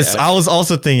 Yes, I was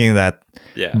also thinking that.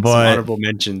 Yeah, but some honorable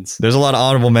mentions. There's a lot of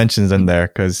honorable mentions in there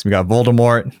because we got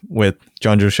Voldemort with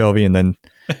John Joe Shelby, and then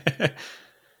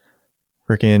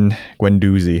freaking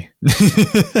Guendouzi.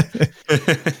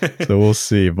 So we'll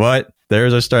see. But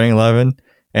there's our starting 11.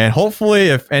 And hopefully,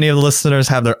 if any of the listeners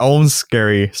have their own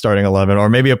scary starting 11, or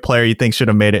maybe a player you think should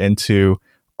have made it into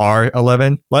our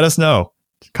 11, let us know.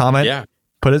 Comment. Yeah.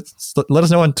 Let us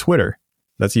know on Twitter.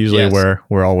 That's usually where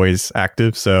we're always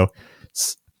active. So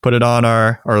put it on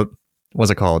or what's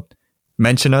it called?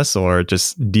 Mention us or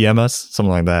just DM us,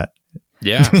 something like that.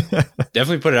 Yeah,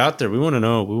 definitely put it out there. We want to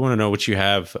know. We want to know what you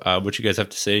have, what you guys have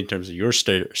to say in terms of your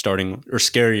starting or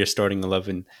scariest starting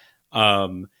 11.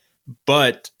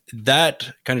 But that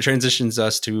kind of transitions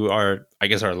us to our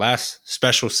last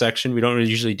special section. We don't really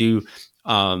usually do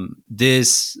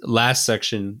this last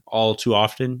section all too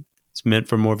often. It's meant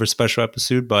for more of a special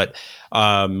episode. But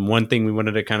one thing we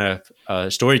wanted to kind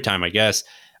of story time, I guess,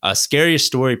 scariest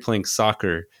story playing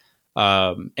soccer.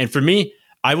 And for me,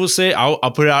 I will say I'll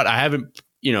put it out. I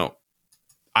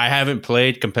haven't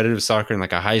played competitive soccer in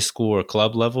like a high school or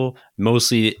club level.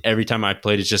 Mostly every time I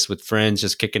played is just with friends,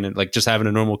 just kicking it, like just having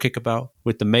a normal kickabout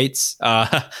with the mates.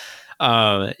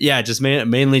 Just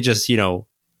mainly just,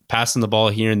 passing the ball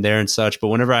here and there and such. But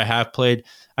whenever I have played,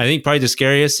 I think probably the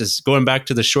scariest is going back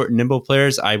to the short and nimble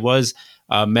players. I was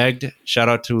megged. Shout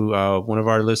out to one of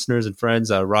our listeners and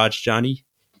friends, Raj Johnny.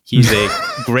 He's a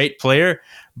great player.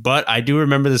 But I do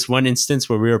remember this one instance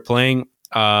where we were playing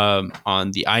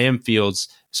on the IM fields.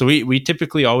 So we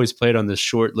typically always played on this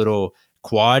short little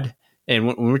quad. And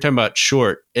when we're talking about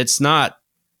short, it's not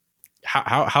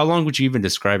how long would you even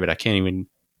describe it? I can't even.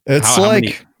 It's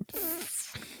like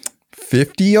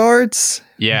 50 yards.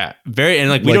 Yeah, very, and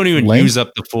like we don't even use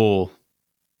up the full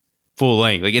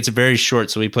length. Like it's very short,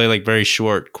 so we play like very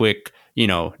short, quick.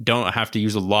 Don't have to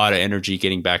use a lot of energy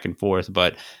getting back and forth.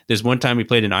 But there's one time we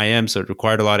played in IM, so it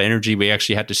required a lot of energy. We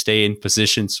actually had to stay in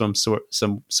position some sort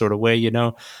of way,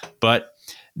 But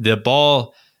the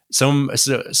ball,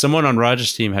 someone on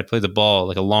Raj's team had played the ball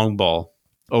like a long ball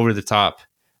over the top,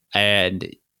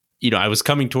 and I was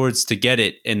coming towards to get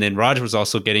it, and then Raj was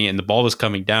also getting it, and the ball was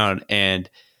coming down, and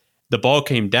the ball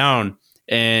came down,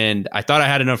 and I thought I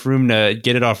had enough room to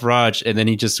get it off Raj, and then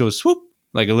he just goes swoop,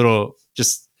 like a little,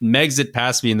 just megs it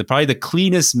past me, and probably the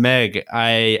cleanest meg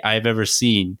I've ever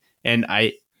seen, and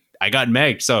I got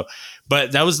megged. So,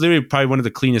 but that was literally probably one of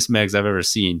the cleanest megs I've ever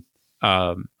seen,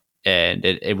 and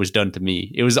it was done to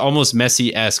me. It was almost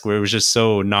Messi-esque, where it was just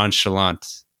so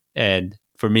nonchalant, and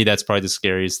for me, that's probably the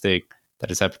scariest thing that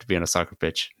has happened to be on a soccer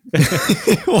pitch.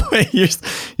 Wait,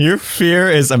 your fear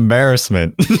is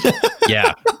embarrassment.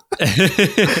 Yeah.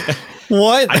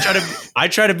 What? I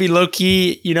try to be low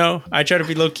key, I try to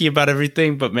be low key about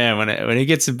everything, but man, when it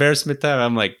gets embarrassment time,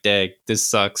 I'm like, dang, this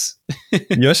sucks.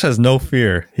 Yosh has no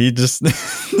fear. He just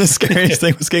the scariest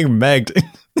thing was getting megged.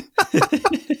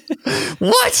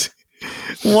 What?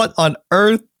 What on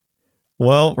earth?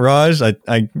 Well, Raj,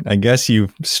 I guess you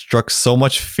struck so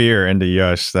much fear into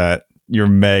Yosh that your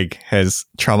Meg has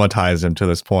traumatized him to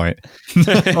this point.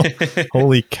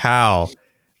 Holy cow.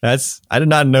 I did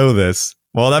not know this.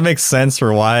 Well, that makes sense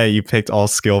for why you picked all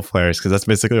skill players, because that's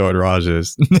basically what Raj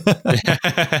is. In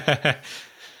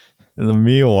the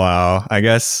meanwhile, I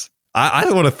guess I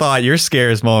would have thought your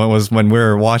scariest moment was when we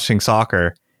were watching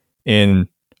soccer in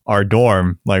our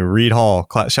dorm, like Reed Hall.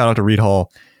 Shout out to Reed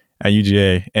Hall at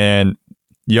UGA. And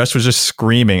Yosh was just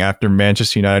screaming after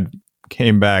Manchester United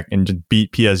came back and just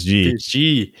beat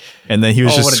PSG. And then he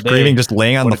was just screaming, just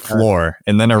laying on the floor.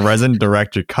 And then a resident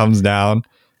director comes down,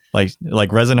 like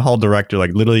resident hall director,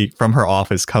 like literally from her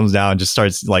office comes down and just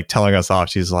starts like telling us off.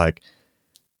 She's like,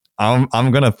 I'm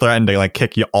gonna threaten to like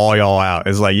kick y'all out.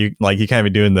 It's like you can't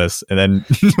be doing this. And then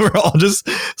we're all just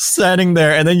standing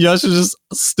there, and then Yosh is just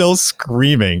still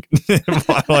screaming.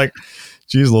 I'm like,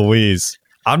 geez Louise.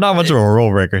 I'm not much of a rule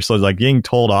breaker, so like getting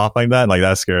told off like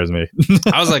that scares me.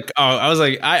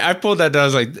 I pulled that down. I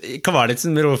was like, come on, it's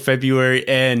in the middle of February,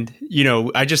 and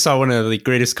I just saw one of the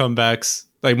greatest comebacks,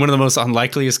 like one of the most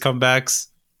unlikeliest comebacks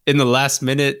in the last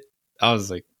minute. I was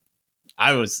like,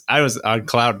 I was on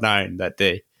cloud nine that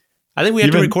day. I think we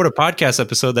had to record a podcast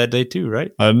episode that day too,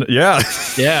 right? Yeah.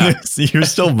 You're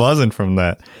still buzzing from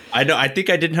that. I know. I think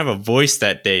I didn't have a voice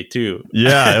that day too.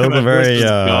 Yeah, it was a very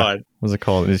what's it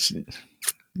called? It's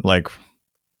like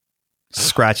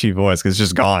scratchy voice, because it's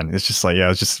just gone. It's just like,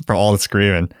 it's just from all the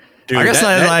screaming. Dude, I guess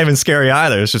that's not even scary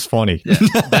either. It's just funny.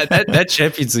 Yeah, that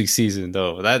Champions League season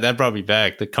though, that brought me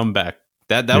back. The comeback.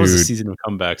 That was the season of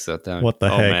comebacks that time. What the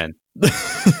heck? Oh man.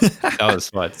 That was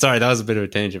fun. Sorry, that was a bit of a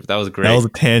tangent, but that was great. That was a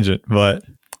tangent, but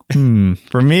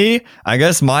for me, I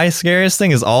guess my scariest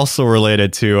thing is also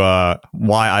related to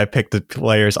why I picked the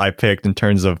players I picked in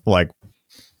terms of like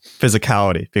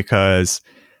physicality, because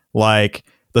like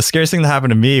the scariest thing that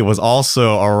happened to me was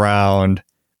also around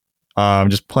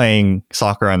just playing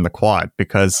soccer on the quad,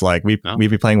 because like we'd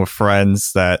be playing with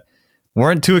friends that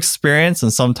weren't too experienced,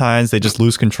 and sometimes they just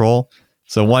lose control.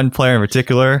 So one player in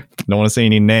particular, don't want to say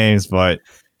any names, but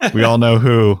we all know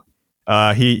who.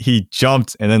 He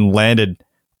jumped and then landed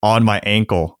on my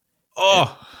ankle.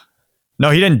 Oh no,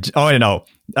 he didn't. Oh no,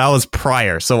 that was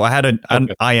prior. So I had an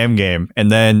IM game,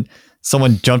 and then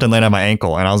someone jumped and landed on my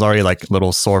ankle, and I was already like a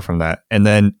little sore from that. And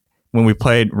then when we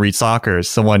played Reed Soccer,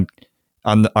 someone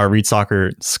on our Reed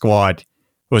Soccer squad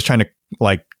was trying to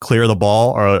like clear the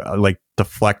ball or like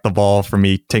deflect the ball from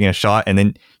me taking a shot, and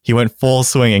then he went full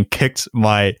swing and kicked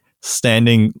my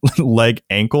standing leg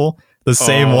ankle, the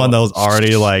same one that was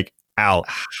already like out.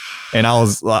 And I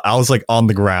was like on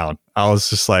the ground. I was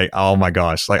just like, oh my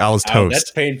gosh, like I was toast. That's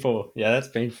painful. Yeah, that's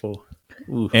painful.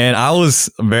 Ooh. And I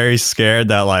was very scared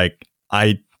that like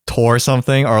I tore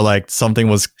something, or like something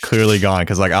was clearly gone,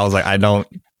 because like I was like,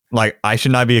 I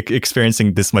should not be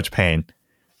experiencing this much pain.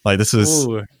 Like this is.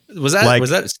 Ooh. Was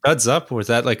that studs up, or was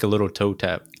that like a little toe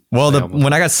tap? Well,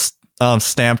 when I got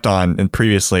stamped on, and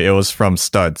previously it was from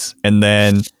studs, and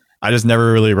then I just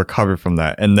never really recovered from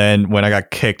that. And then when I got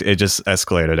kicked, it just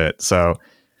escalated it. So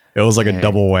it was like a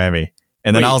double whammy.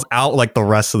 And then I was out like the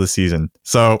rest of the season.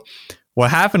 So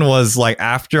what happened was, like,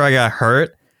 after I got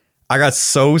hurt, I got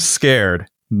so scared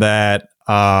that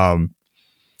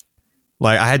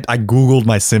like I Googled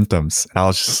my symptoms, and I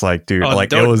was just like, dude,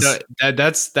 like it was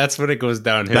that's when it goes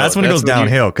downhill. That's when it goes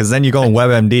downhill, because then you go on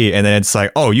WebMD, and then it's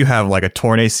like, oh, you have like a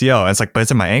torn ACL, and it's like, but it's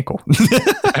in my ankle.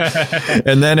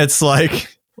 And then it's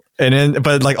like,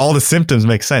 but like all the symptoms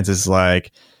make sense. It's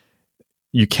like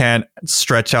you can't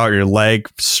stretch out your leg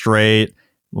straight,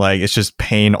 like it's just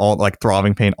pain, all like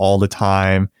throbbing pain all the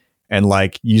time, and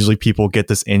like usually people get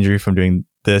this injury from doing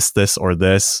this or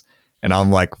this, and I'm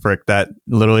like, frick, that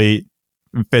literally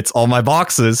fits all my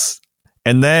boxes.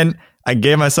 And then I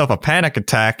gave myself a panic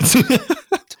attack. I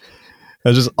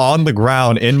was just on the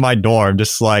ground in my dorm,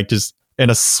 just in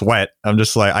a sweat. I'm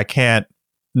just like, I can't,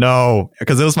 no,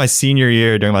 because it was my senior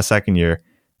year during my second year,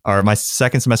 or my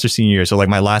second semester senior year. So like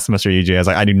my last semester at UJ, I was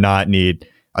like, I do not need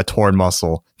a torn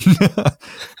muscle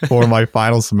for my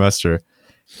final semester.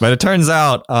 But it turns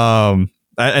out,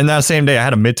 and that same day I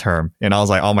had a midterm, and I was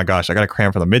like, oh my gosh, I got to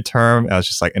cram for the midterm. I was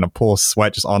just like in a pool of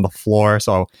sweat, just on the floor.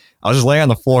 So I was just laying on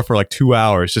the floor for like 2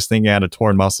 hours, just thinking I had a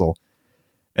torn muscle.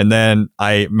 And then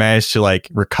I managed to like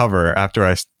recover after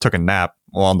I took a nap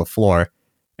while on the floor.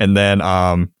 And then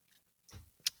I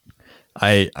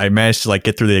managed to like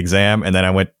get through the exam, and then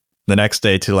I went the next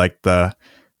day to like the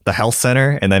health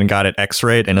center and then got it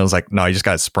x-rayed, and it was like, no, you just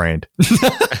got sprained. So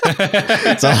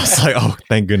I was like, oh,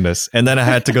 thank goodness. And then I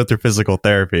had to go through physical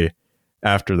therapy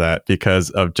after that because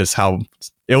of just how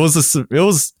it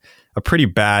was a pretty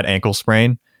bad ankle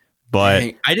sprain. But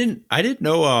Dang, I didn't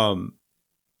know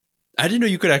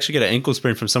you could actually get an ankle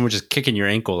sprain from someone just kicking your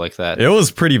ankle like that. it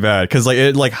was pretty bad because like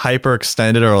it like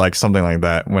hyperextended or like something like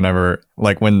that whenever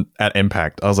like when at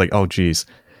impact. I was like, oh geez.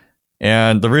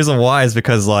 And the reason why is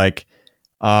because like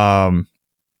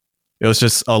it was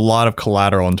just a lot of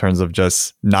collateral in terms of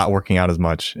just not working out as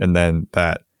much, and then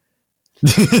that.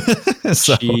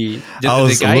 So I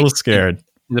was a little scared.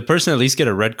 Did the person at least get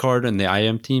a red card in the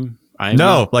IM team?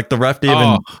 No, like the ref didn't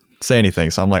even say anything.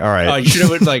 So I'm like, all right. Oh, you should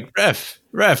have been like,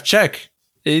 ref, check.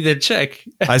 He did check.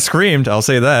 I screamed. I'll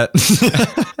say that.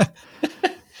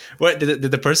 What did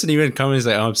the person even come and he's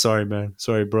like, oh, I'm sorry, man.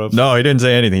 Sorry, bro. No, he didn't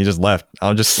say anything. He just left.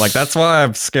 I'm just like, that's why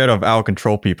I'm scared of out of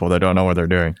control people that don't know what they're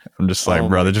doing. I'm just like,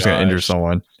 bro, they're just going to injure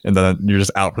someone and then you're just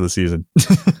out for the season.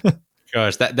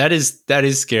 Gosh, that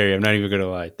is scary. I'm not even going to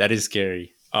lie. That is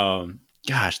scary.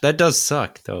 Gosh, that does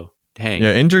suck though. Dang.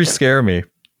 Yeah, injuries scare me.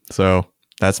 So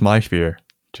that's my fear.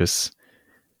 Just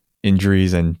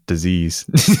injuries and disease.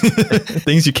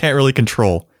 Things you can't really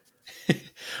control.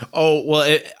 Oh,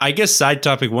 well, I guess side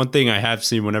topic, one thing I have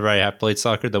seen whenever I have played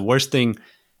soccer, the worst thing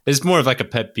is more of like a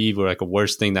pet peeve or like a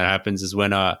worst thing that happens is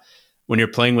when you're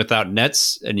playing without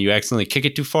nets and you accidentally kick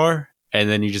it too far and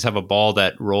then you just have a ball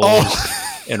that rolls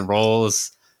and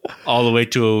rolls all the way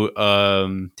to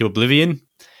oblivion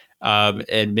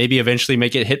and maybe eventually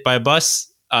make it hit by a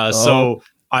bus. So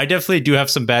I definitely do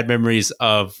have some bad memories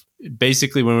of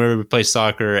basically whenever we play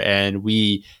soccer and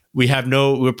we're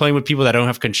playing with people that don't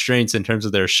have constraints in terms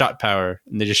of their shot power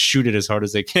and they just shoot it as hard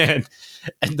as they can.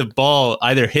 And the ball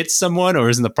either hits someone or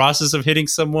is in the process of hitting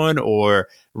someone or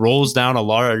rolls down a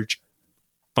large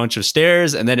bunch of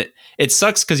stairs. And then it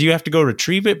sucks because you have to go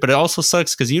retrieve it, but it also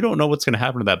sucks because you don't know what's going to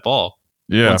happen to that ball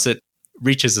once it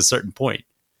reaches a certain point.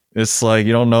 It's like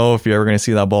you don't know if you're ever going to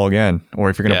see that ball again or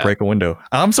if you're going to break a window.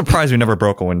 I'm surprised we never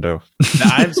broke a window.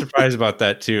 I'm surprised about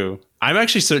that too. I'm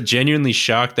actually so genuinely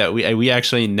shocked that we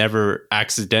actually never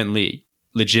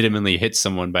legitimately hit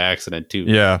someone by accident too.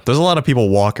 Yeah, there's a lot of people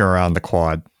walking around the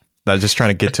quad that are just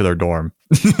trying to get to their dorm.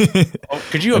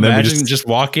 Could you imagine just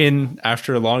walk in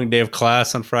after a long day of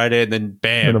class on Friday and then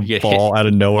bam, and a ball out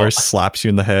of nowhere slaps you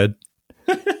in the head?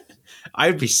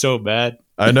 I'd be so mad.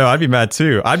 I know, I'd be mad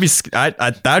too.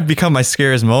 That'd become my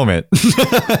scariest moment.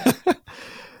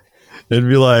 It'd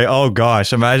be like, oh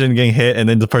gosh, imagine getting hit and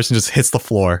then the person just hits the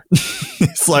floor.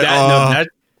 It's like,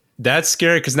 that's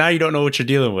scary because now you don't know what you're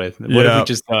dealing with. What have we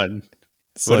just done?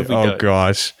 It's like, oh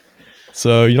gosh.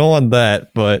 So you don't want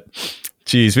that, but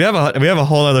geez, we have a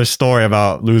whole other story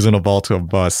about losing a ball to a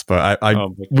bus, but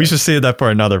we should save that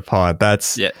for another pod.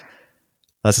 That's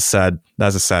a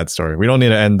sad story. We don't need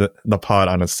to end the pod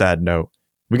on a sad note.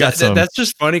 We got some. That's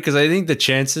just funny because I think the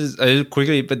chances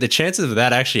the chances of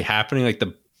that actually happening, like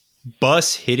the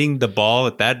bus hitting the ball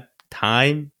at that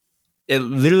time, it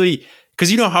literally, because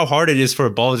you know how hard it is for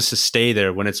a ball just to stay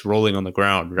there when it's rolling on the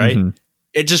ground, right? Mm-hmm.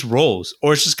 It just rolls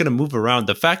or it's just going to move around.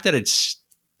 The fact that it's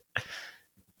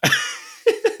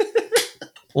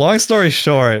long story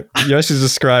short, Yoshi's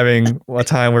describing a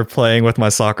time we're playing with my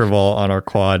soccer ball on our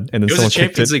quad and then someone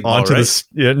kicked it onto this.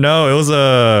 Yeah, no, it was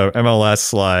a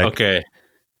MLS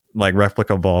like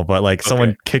replica ball, but like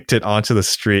someone kicked it onto the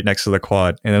street next to the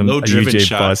quad and then a UJ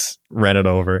bus ran it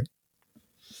over.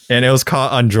 And it was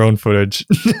caught on drone footage.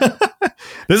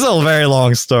 This is a very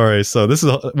long story, so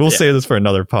we'll save this for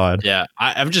another pod. Yeah,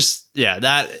 that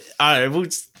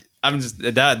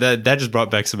just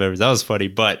brought back some memories. That was funny,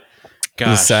 but gosh,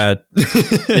 it was sad.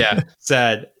 Yeah,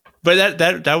 sad. But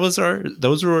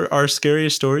those were our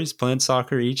scariest stories playing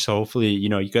soccer each. So hopefully,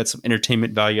 you got some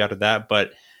entertainment value out of that.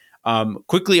 But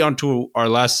quickly onto our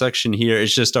last section here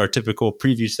is just our typical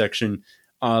preview section.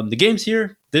 The games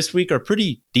here this week are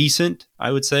pretty decent,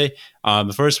 I would say.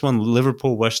 The first one,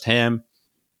 Liverpool, West Ham.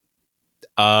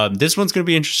 This one's going to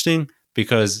be interesting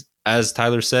because, as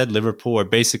Tyler said, Liverpool are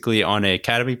basically on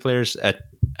academy players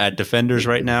at defenders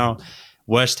right now.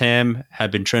 West Ham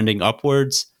have been trending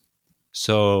upwards.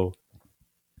 So,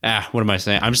 what am I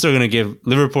saying? I'm still going to give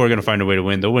Liverpool are going to find a way to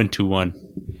win. They'll win 2-1.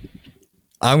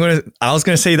 I was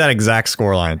gonna say that exact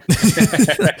scoreline.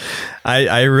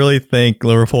 I really think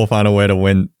Liverpool will find a way to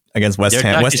win against West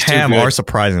Ham. West Ham are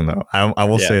surprising though. I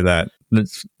will say that.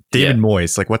 David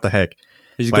Moyes, like what the heck?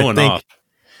 He's going off.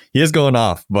 He is going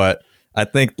off, but I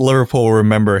think Liverpool will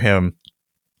remember him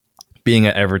being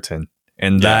at Everton,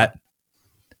 and that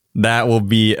that will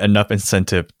be enough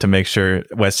incentive to make sure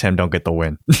West Ham don't get the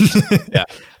win. Yeah.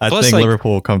 I Plus, think like-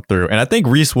 Liverpool will come through. And I think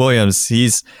Reece Williams,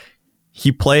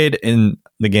 he played in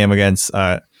the game against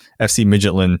FC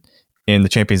Midtjylland in the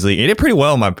Champions League. He did pretty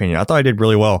well, in my opinion. I thought he did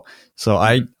really well. So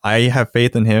I have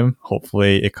faith in him.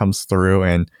 Hopefully it comes through.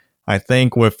 And I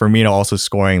think with Firmino also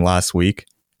scoring last week,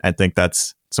 I think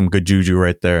that's some good juju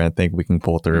right there. I think we can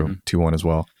pull through 2-1 as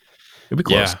well. It'll be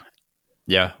close.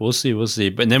 Yeah, we'll see.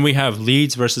 But then we have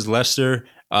Leeds versus Leicester.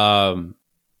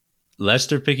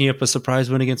 Leicester picking up a surprise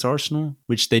win against Arsenal,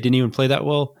 which they didn't even play that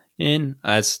well in.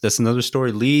 That's another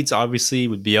story. Leeds, obviously,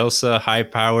 with Bielsa, high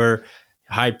power,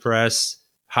 high press,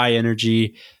 high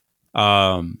energy.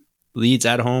 Leeds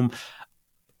at home.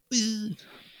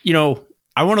 You know,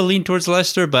 I want to lean towards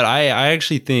Leicester, but I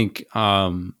actually think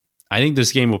I think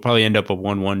this game will probably end up a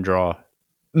 1-1 draw.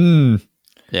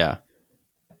 Yeah.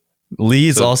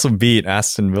 Leeds also beat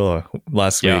Aston Villa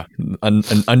last week, an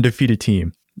undefeated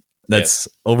team that's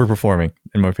overperforming,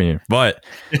 in my opinion. But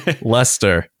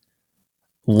Leicester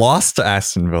lost to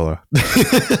Aston Villa.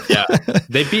 Yeah,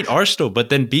 they beat Arsenal, but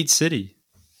then beat City.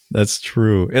 That's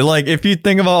true. And like, if you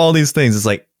think about all these things, it's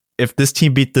like if this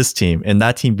team beat this team and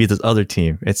that team beat this other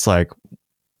team, it's like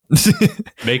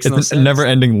Makes no it's sense. a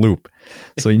never-ending loop.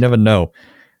 So you never know.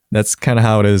 That's kind of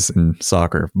how it is in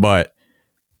soccer. But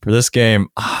for this game,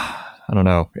 I don't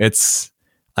know. It's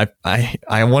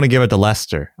I want to give it to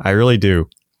Leicester. I really do.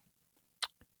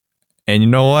 And you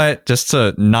know what? Just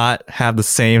to not have the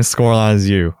same scoreline as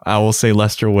you, I will say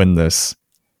Leicester win this.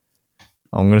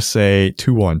 I'm gonna say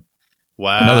 2-1.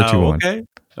 Wow. Another 2-1.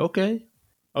 Okay.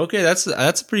 That's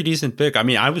a pretty decent pick. I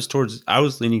mean, I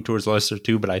was leaning towards Leicester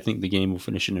too, but I think the game will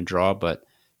finish in a draw. But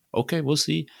okay, we'll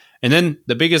see. And then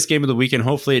the biggest game of the weekend,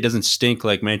 hopefully it doesn't stink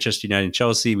like Manchester United and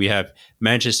Chelsea. We have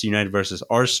Manchester United versus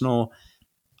Arsenal.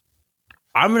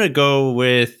 I'm going to go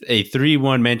with a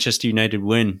 3-1 Manchester United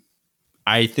win.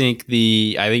 I think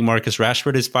Marcus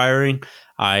Rashford is firing.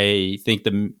 I think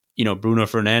Bruno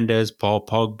Fernandes, Paul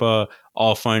Pogba,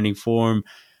 all finding form.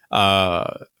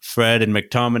 Fred and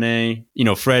McTominay.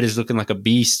 Fred is looking like a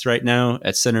beast right now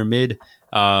at center mid.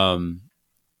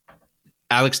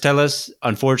 Alex Telles,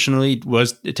 unfortunately,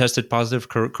 was tested positive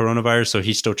for coronavirus, so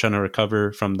he's still trying to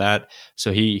recover from that.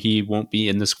 So he won't be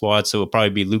in the squad. So it'll probably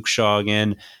be Luke Shaw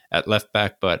again at left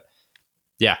back. But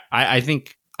yeah, I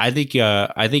think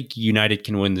United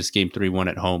can win this game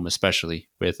 3-1 at home, especially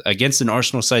against an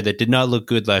Arsenal side that did not look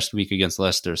good last week against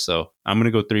Leicester. So I'm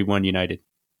going to go 3-1 United.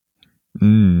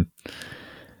 I'm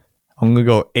going to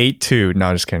go 8-2.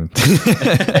 No, just kidding.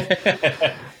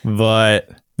 But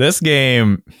this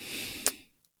game,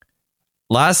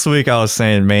 last week I was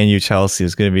saying Man U Chelsea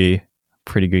is going to be a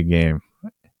pretty good game.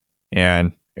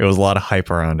 And it was a lot of hype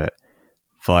around it.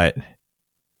 But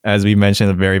as we mentioned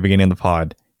at the very beginning of the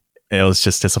pod, it was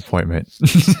just disappointment.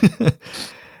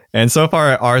 And so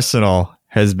far, Arsenal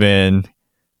has been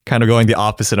kind of going the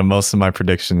opposite of most of my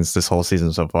predictions this whole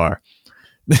season so far.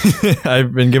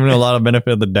 I've been given a lot of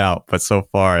benefit of the doubt, but so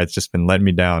far it's just been letting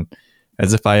me down,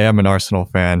 as if I am an Arsenal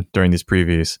fan during these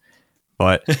previews.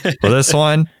 But for this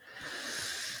one,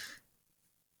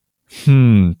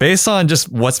 based on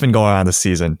just what's been going on this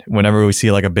season, whenever we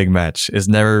see like a big match, it's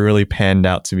never really panned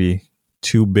out to be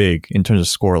too big in terms of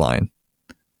scoreline.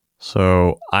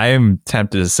 So I am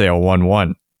tempted to say a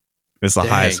 1-1 is the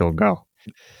highest it'll go.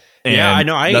 And yeah, I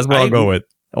know. That's what I'll go with.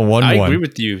 A 1-1. I agree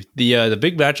with you. The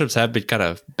big matchups have been kind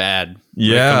of bad. Yeah.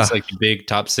 When it comes to, like, the big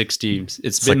top 6 teams.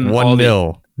 It's been like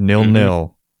 1-0,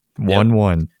 0-0,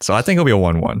 1-1. So I think it'll be a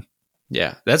 1-1.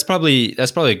 Yeah, that's probably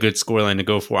a good scoreline to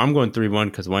go for. I'm going 3-1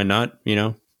 because why not?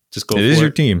 Just go for it. It is your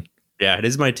team. Yeah, it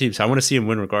is my team. So I want to see him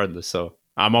win regardless. So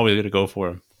I'm always going to go for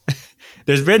him.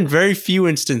 There's been very few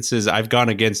instances I've gone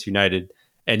against United,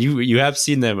 and you have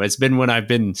seen them. It's been when I've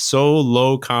been so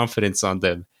low confidence on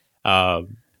them.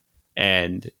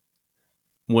 And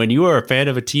when you are a fan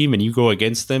of a team and you go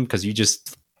against them because you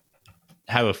just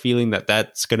have a feeling that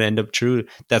that's going to end up true,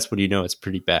 that's when you know it's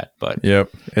pretty bad. But yep,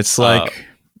 it's like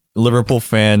Liverpool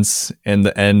fans in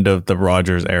the end of the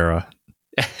Rodgers era.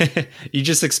 You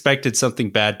just expected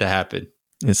something bad to happen.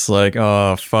 It's like,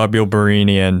 Fabio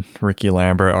Barini and Ricky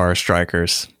Lambert are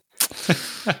strikers.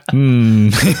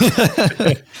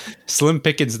 Slim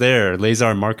pickings there.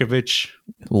 Lazar Markovic.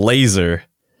 Laser.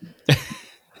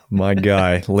 My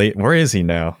guy. Where is he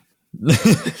now?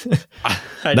 I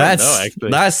don't know, actually.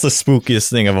 That's the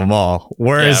spookiest thing of them all.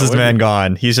 Where is this man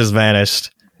gone? He's just vanished.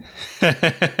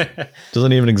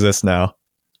 Doesn't even exist now.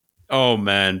 Oh,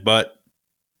 man. But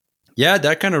yeah,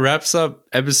 that kind of wraps up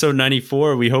episode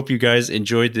 94. We hope you guys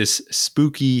enjoyed this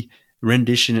spooky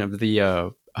rendition of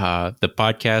the the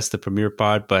podcast, the Premiere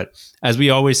Pod. But as we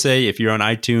always say, if you're on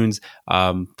iTunes,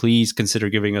 please consider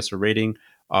giving us a rating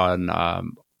on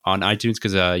iTunes,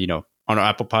 because on our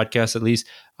Apple Podcast at least,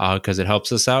 because it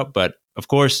helps us out. But of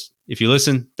course, if you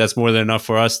listen, that's more than enough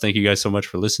for us. Thank you guys so much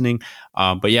for listening.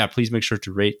 But yeah, please make sure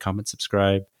to rate, comment,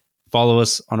 subscribe, follow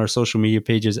us on our social media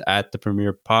pages at the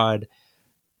Premiere Pod.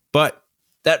 But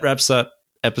that wraps up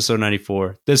episode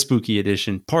 94, the Spooky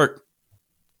Edition, part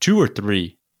 2 or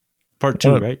 3. Part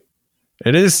 2, right?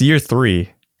 It is year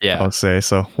 3. Yeah, I'll say.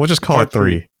 So we'll just call part it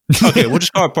 3. Okay, we'll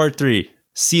just call it part 3.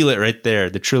 Seal it right there,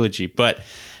 the trilogy. But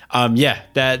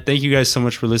thank you guys so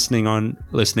much for listening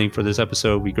for this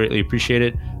episode. We greatly appreciate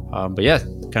it. But yeah,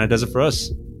 kind of does it for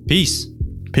us. Peace.